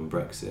position on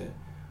Brexit,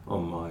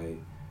 on my,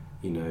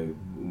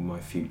 my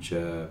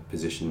future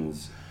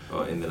positions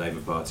in the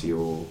Labour Party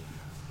or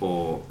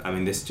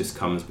this just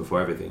comes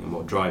before everything, and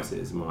what drives it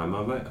is my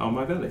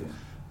values.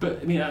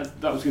 But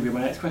that was going to be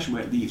my next question,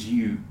 where it leaves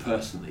you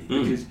personally,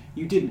 because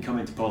you didn't come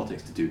into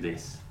politics to do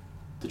this,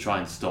 to try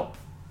and stop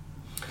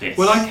this.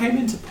 Well, I came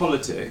into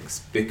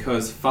politics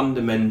because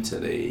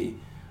fundamentally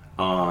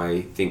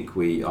I think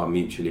we are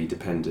mutually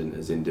dependent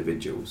as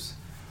individuals.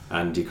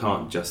 And you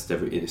can't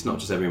it's not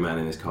just every man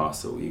in his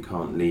castle. You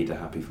can't lead a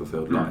happy,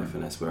 fulfilled life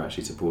unless we're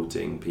actually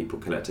supporting people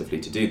collectively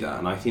to do that.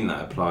 And I think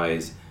that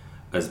applies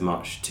as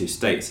much to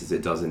states as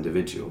it does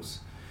individuals.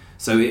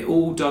 So it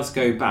all does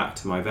go back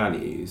to my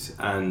values,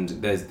 and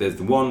there's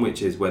the one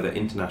which is whether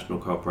international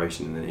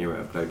cooperation in an era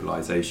of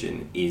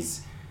globalisation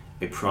is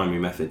a primary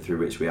method through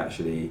which we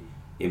actually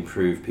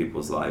improve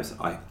people's lives.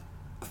 I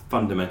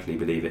fundamentally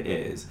believe it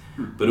is,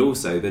 but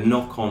also the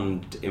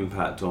knock-on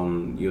impact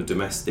on your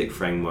domestic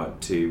framework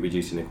to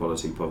reduce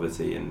inequality,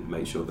 poverty, and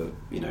make sure that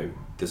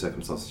the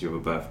circumstances of your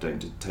birth don't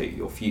dictate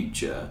your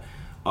future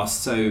are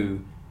so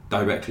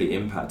directly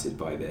impacted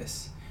by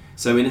this.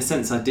 So in a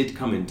sense, I did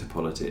come into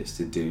politics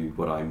to do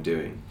what I'm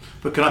doing.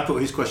 But can I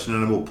put his question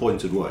in a more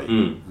pointed way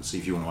and see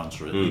if you want to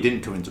answer it? He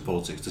didn't come into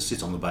politics to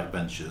sit on the back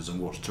benches and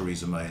watch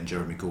Theresa May and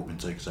Jeremy Corbyn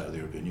take us out of the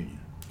European Union.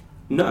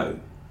 No,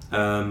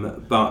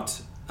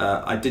 but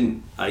I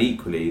didn't.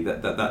 Equally,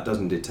 that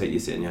doesn't dictate you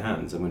sit in your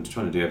hands. I'm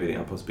trying to do everything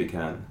I possibly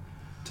can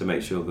to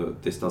make sure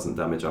that this doesn't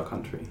damage our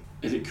country.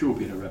 Is it cool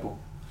being a rebel?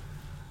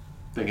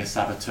 Being a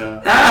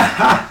saboteur?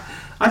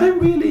 I don't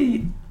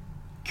really.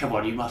 Come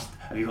on, you must.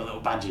 Have you got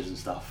little badges and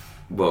stuff?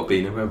 Well,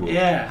 being a rebel.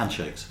 Yeah.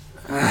 Handshakes.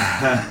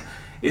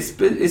 It's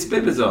a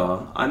bit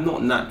bizarre. I'm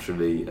not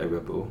naturally a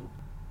rebel.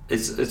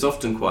 It's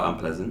often quite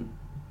unpleasant.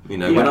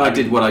 When I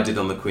did what I did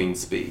on the Queen's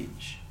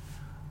speech,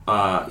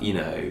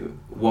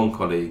 one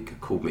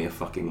colleague called me a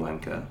fucking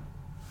wanker.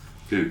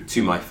 Who?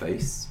 To my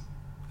face.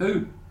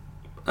 Who?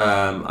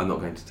 I'm not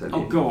going to tell you.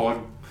 Oh, go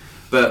on.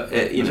 But Was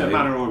it a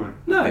man or a woman?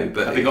 No,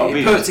 but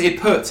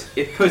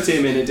it put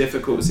him in a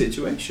difficult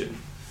situation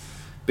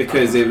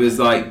because it was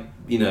like.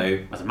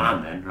 As a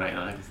man then,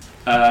 right?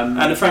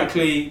 And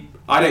frankly,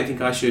 I don't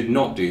think I should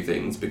not do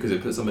things because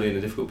it puts somebody in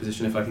a difficult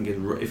position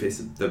if it's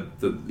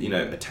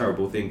a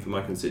terrible thing for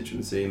my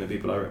constituency and the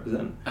people I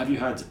represent. Have you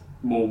had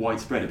more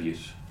widespread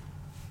abuse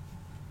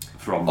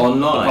from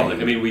online? The public?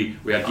 I mean,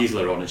 we had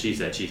Gisela on and she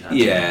said she'd had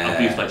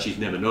abuse like she's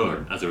never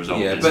known as a result.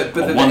 Yeah, of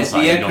but on one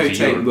side,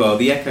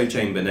 the echo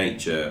chamber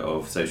nature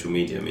of social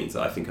media means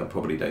that I think I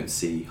probably don't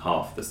see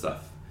half the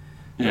stuff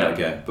that I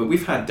get. But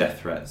we've had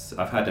death threats.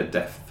 I've had a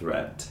death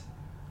threat.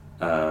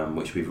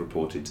 Which we've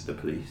reported to the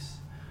police.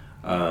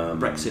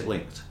 Brexit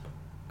linked?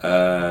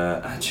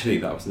 Actually,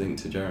 that was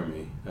linked to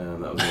Jeremy.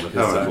 That was one of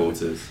his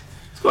supporters.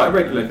 It's quite a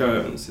regular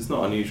occurrence. It's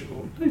not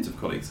unusual. Loads of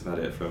colleagues have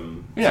had it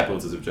from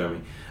supporters of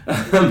Jeremy.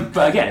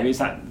 But again, it's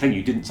that thing,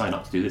 you didn't sign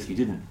up to do this. You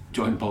didn't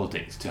join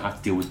politics to have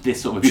to deal with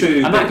this sort of abuse.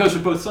 True, and that goes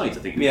for both sides,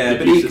 I think. Yeah,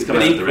 but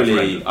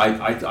equally,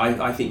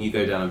 I think you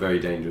go down a very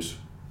dangerous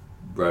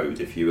road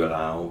if you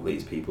allow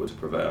these people to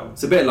prevail.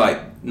 It's a bit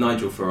like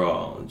Nigel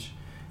Farage.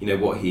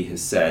 What he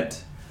has said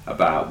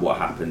about what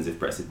happens if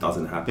Brexit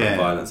doesn't happen,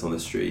 violence on the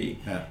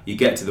street. Yeah. You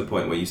get to the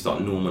point where you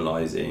start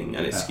normalising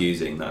and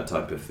excusing that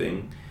type of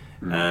thing.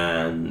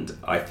 And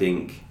I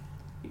think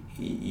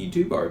you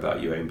do worry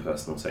about your own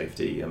personal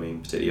safety. I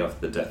mean, particularly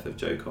after the death of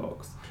Joe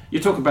Cox. You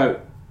talk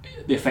about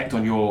the effect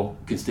on your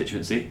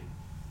constituency.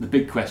 The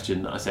big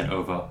question that I sent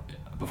over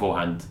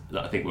beforehand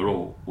that I think we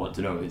all want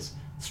to know is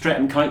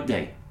Streatham Kite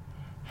Day.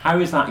 How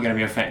is that going to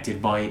be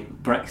affected by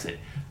Brexit?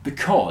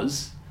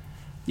 Because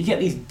you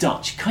get these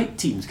Dutch kite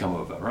teams come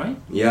over, right?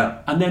 Yeah.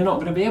 And they're not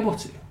going to be able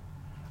to.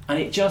 And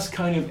it just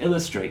kind of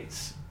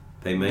illustrates...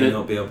 They may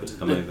not be able to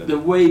come over. The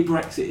way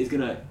Brexit is going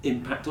to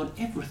impact on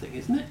everything,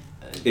 isn't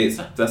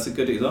it? That's a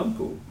good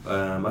example.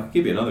 I could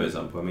give you another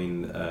example. I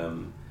mean,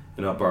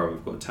 in our borough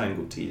we've got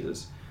tangle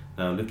teasers.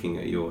 Now, looking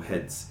at your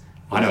heads...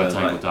 I know a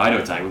tangle.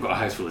 We've got a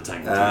house full of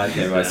tangle teasers.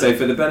 Okay, right. So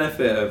for the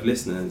benefit of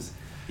listeners...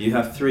 You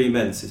have three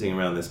men sitting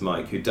around this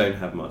mic who don't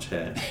have much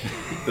hair.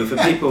 But for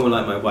people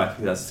like my wife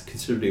who has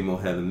considerably more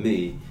hair than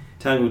me,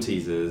 tangle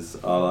teasers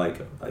are like,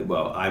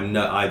 well,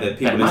 there are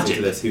people listening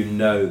to this who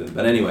know them.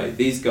 But anyway,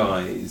 these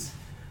guys,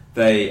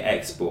 they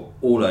export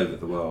all over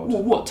the world.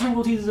 Well, what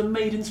tangle teasers are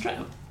made in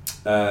Streatham?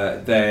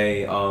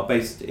 They are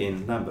based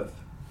in Lambeth.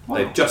 Wow.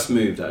 They've just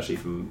moved actually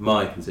from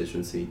my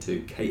constituency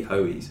to Kate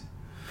Hoey's.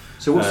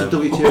 So what's the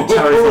WTO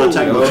tariff for a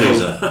tangle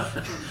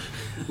teaser?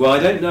 Well, I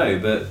don't know,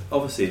 but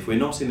obviously if we're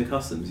not in the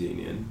customs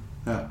union,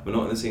 we're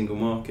not in the single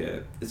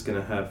market, it's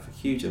going to have a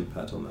huge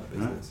impact on that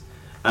business.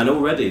 And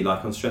already,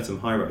 like on Streatham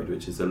High Road,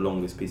 which is the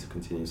longest piece of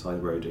continuous high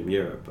road in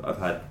Europe, I've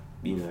had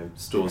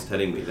stores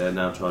telling me they're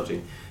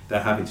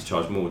having to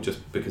charge more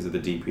just because of the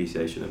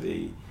depreciation of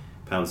the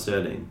pound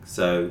sterling.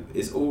 So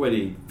it's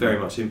already very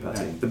much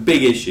impacting. The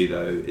big issue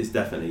though is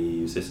definitely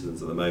EU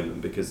citizens at the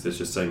moment because there's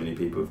just so many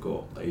people who've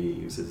got a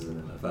EU citizen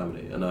in their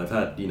family, and I've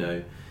had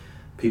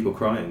people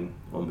crying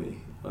on me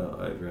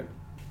over it.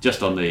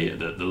 Just on the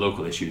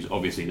local issues,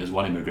 obviously there's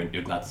one immigrant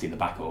you're glad to see the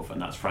back of,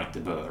 and that's Frank de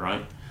Boer,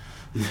 right?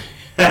 He's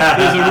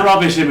a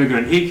rubbish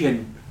immigrant. He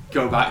can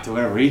go back to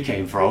wherever he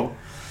came from.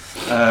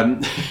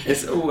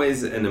 It's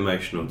always an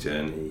emotional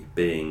journey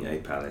being a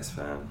Palace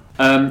fan.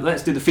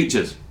 Let's do the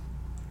features.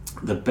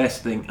 The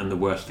best thing and the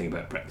worst thing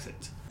about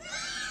Brexit.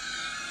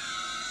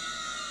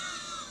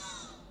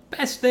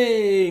 Best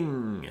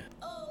thing.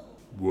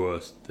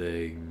 Worst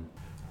thing.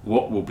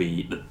 What will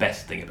be the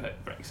best thing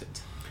about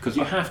Brexit?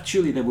 Because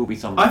surely there will be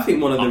some. I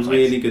think one of the upsides.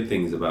 really good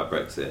things about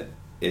Brexit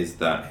is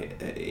that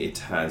it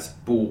has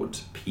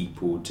brought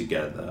people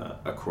together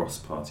across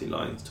party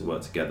lines to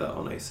work together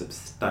on a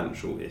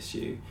substantial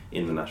issue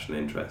in the national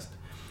interest.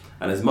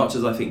 And as much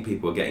as I think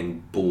people are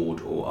getting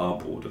bored or are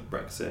bored of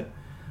Brexit,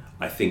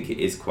 I think it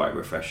is quite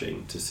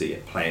refreshing to see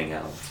it playing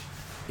out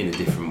in a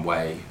different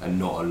way and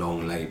not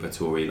along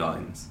Labour-Tory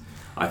lines.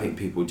 I think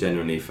people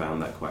genuinely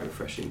found that quite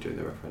refreshing during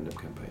the referendum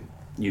campaign.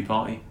 New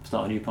party?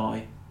 Start a new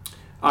party?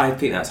 I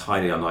think that's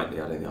highly unlikely.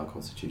 I don't think our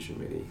constitution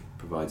really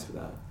provides for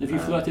that. Have you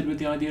flirted with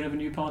the idea of a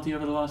new party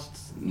over the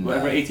last,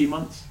 No. 18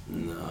 months?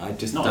 No, I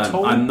just Not at don't.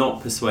 all? I'm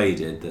not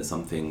persuaded that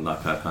something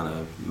like a kind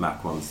of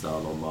Macron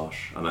style on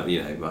Marsh, and I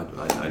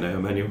know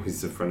Emmanuel,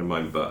 he's a friend of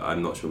mine, but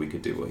I'm not sure we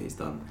could do what he's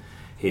done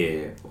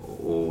here,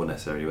 or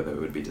necessarily whether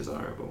it would be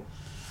desirable.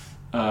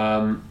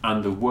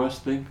 And the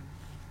worst thing?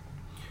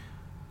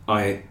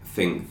 I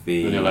think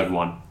We're only allowed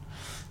one.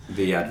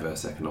 the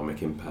adverse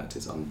economic impact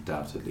is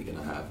undoubtedly going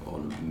to have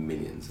on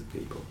millions of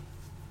people.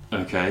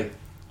 Okay,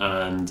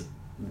 and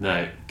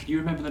now, can you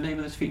remember the name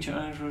of this feature?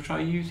 I'll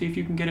try you, see if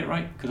you can get it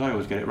right, because I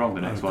always get it wrong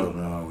the next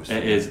one.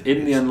 It is,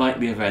 in the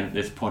unlikely event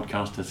this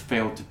podcast has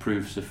failed to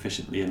prove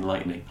sufficiently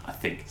enlightening, I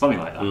think. Something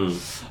like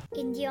that.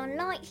 In the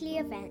unlikely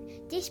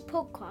event, this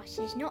podcast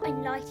has not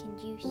enlightened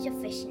you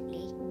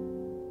sufficiently.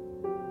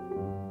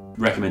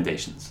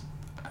 Recommendations.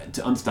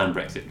 To understand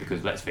Brexit,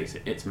 because let's face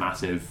it, it's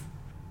massive.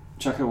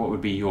 Chuka, what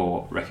would be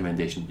your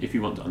recommendation? If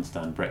you want to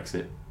understand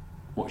Brexit,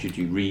 what should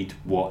you read,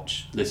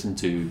 watch, listen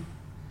to?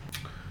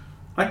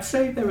 I'd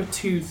say there are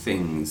two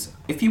things.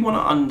 If you want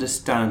to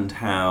understand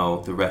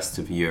how the rest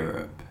of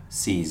Europe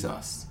sees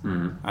us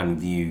and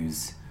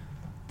views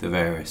the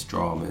various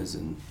dramas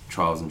and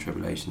trials and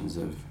tribulations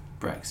of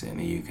Brexit in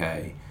the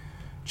UK,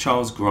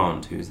 Charles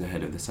Grant, who is the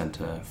head of the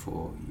Centre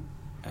for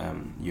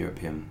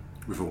European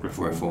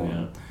Reform,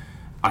 yeah.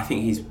 I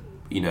think he's,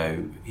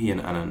 he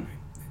and Annan,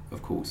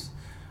 of course.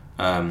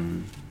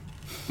 I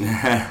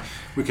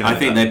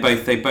think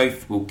they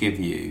both will give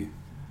you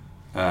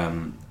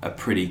a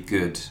pretty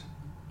good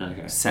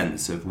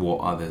sense of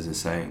what others are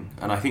saying,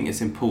 and I think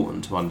it's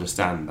important to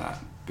understand that,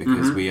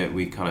 because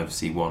we kind of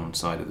see one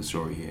side of the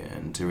story here,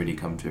 and to really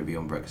come to a view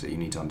on Brexit, you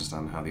need to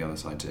understand how the other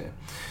side's here.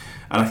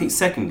 And I think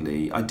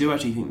secondly, I do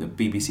actually think that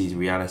BBC's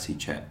reality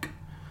check,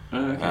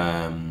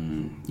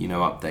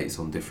 updates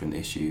on different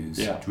issues,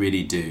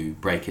 really do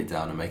break it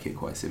down and make it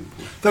quite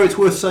simple. Though it's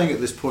worth saying at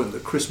this point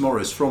that Chris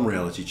Morris from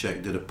Reality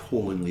Check did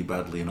appallingly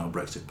badly in our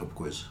Brexit pub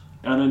quiz.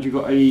 And have you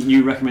got any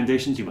new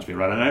recommendations? You must be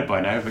running out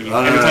by now, but every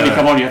time you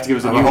come on you have to give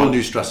us a whole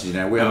new strategy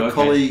now. We have a okay.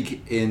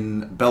 colleague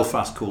in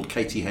Belfast called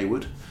Katie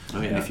Hayward,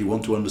 and if you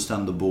want to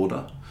understand the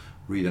border,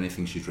 read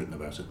anything she's written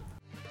about it.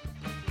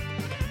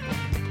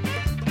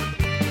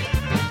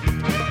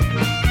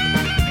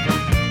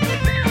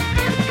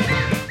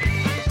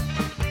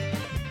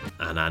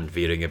 And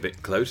veering a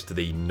bit close to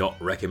the not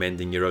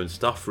recommending your own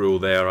stuff rule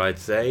there, I'd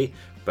say,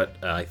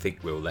 but I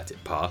think we'll let it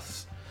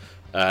pass.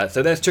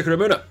 So there's Chuka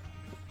Umunna.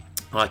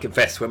 I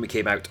confess, when we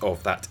came out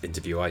of that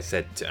interview, I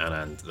said to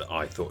Anand that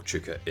I thought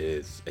Chuka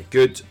is a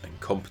good and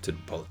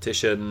competent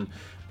politician,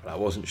 but I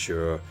wasn't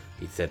sure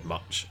he'd said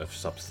much of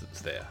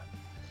substance there.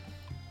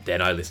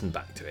 Then I listened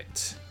back to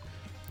it.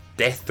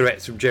 Death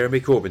threats from Jeremy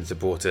Corbyn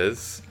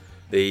supporters,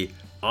 the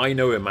 "I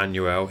know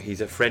Emmanuel,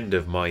 he's a friend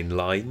of mine"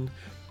 line,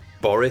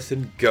 Boris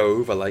and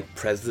Gove are like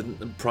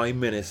President and Prime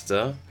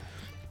Minister,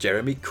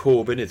 Jeremy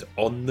Corbyn is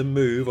on the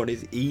move on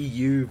his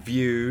EU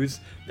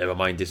views, never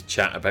mind his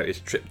chat about his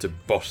trip to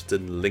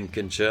Boston,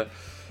 Lincolnshire.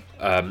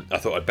 I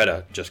thought I'd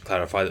better just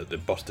clarify that the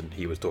Boston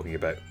he was talking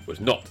about was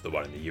not the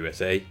one in the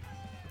USA,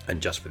 and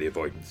just for the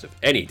avoidance of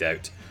any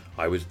doubt,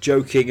 I was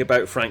joking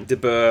about Frank de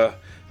Boer.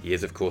 He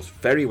is of course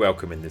very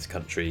welcome in this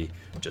country,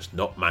 just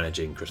not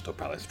managing Crystal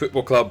Palace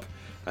Football Club,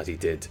 as he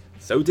did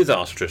so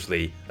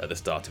disastrously at the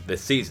start of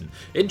this season.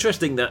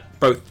 Interesting that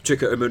both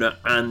Chuka Umunna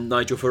and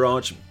Nigel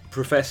Farage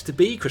profess to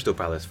be Crystal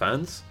Palace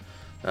fans.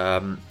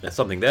 There's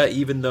something there.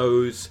 Even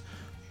those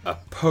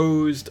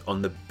opposed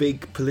on the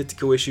big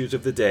political issues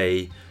of the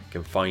day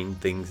can find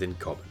things in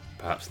common.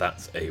 Perhaps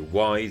that's a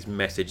wise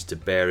message to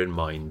bear in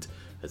mind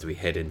as we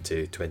head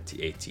into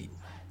 2018.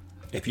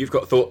 If you've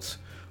got thoughts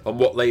on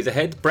what lays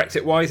ahead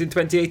Brexit-wise in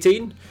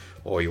 2018,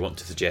 or you want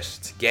to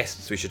suggest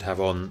guests we should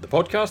have on the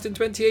podcast in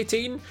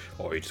 2018,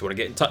 or you just want to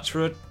get in touch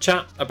for a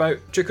chat about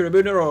Chuka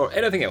Umunna or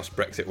anything else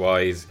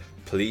Brexit-wise,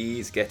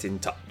 please get in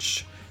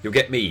touch. You'll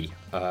get me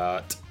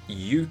at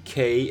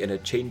UK in a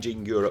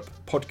Changing Europe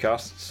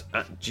podcasts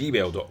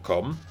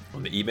 @gmail.com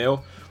on the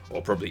email,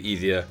 or probably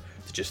easier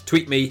to just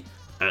tweet me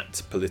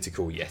at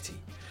Political Yeti.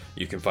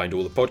 You can find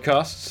all the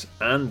podcasts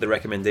and the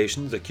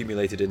recommendations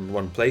accumulated in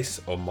one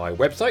place on my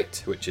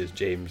website, which is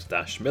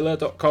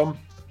james-millar.com.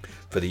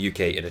 For the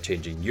UK in a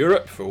Changing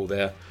Europe, for all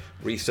their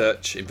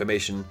research,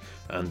 information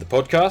and the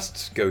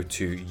podcasts, go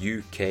to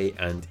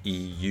ukandeu.ac.uk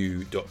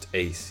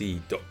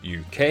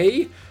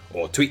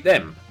or tweet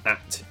them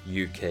at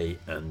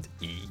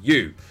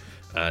ukandeu.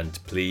 And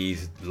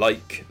please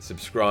like,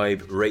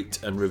 subscribe, rate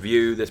and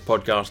review this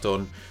podcast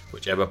on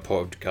whichever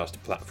podcast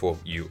platform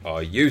you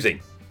are using.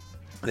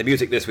 The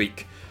music this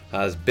week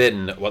has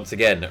been, once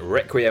again,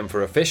 Requiem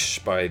for a Fish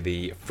by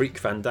the Freak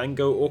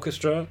Fandango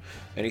Orchestra.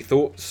 Any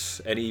thoughts,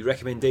 any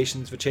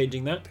recommendations for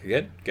changing that?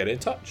 Again, get in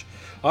touch.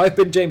 I've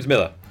been James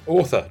Millar,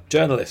 author,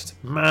 journalist,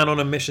 man on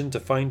a mission to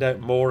find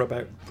out more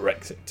about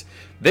Brexit.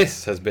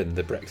 This has been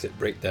the Brexit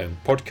Breakdown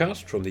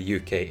podcast from the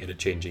UK in a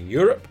Changing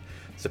Europe,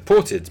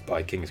 supported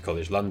by King's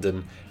College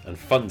London and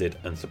funded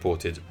and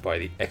supported by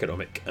the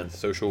Economic and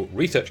Social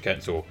Research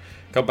Council.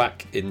 Come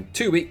back in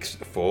 2 weeks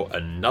for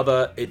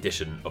another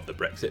edition of the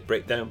Brexit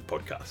Breakdown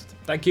podcast.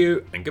 Thank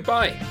you and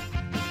goodbye.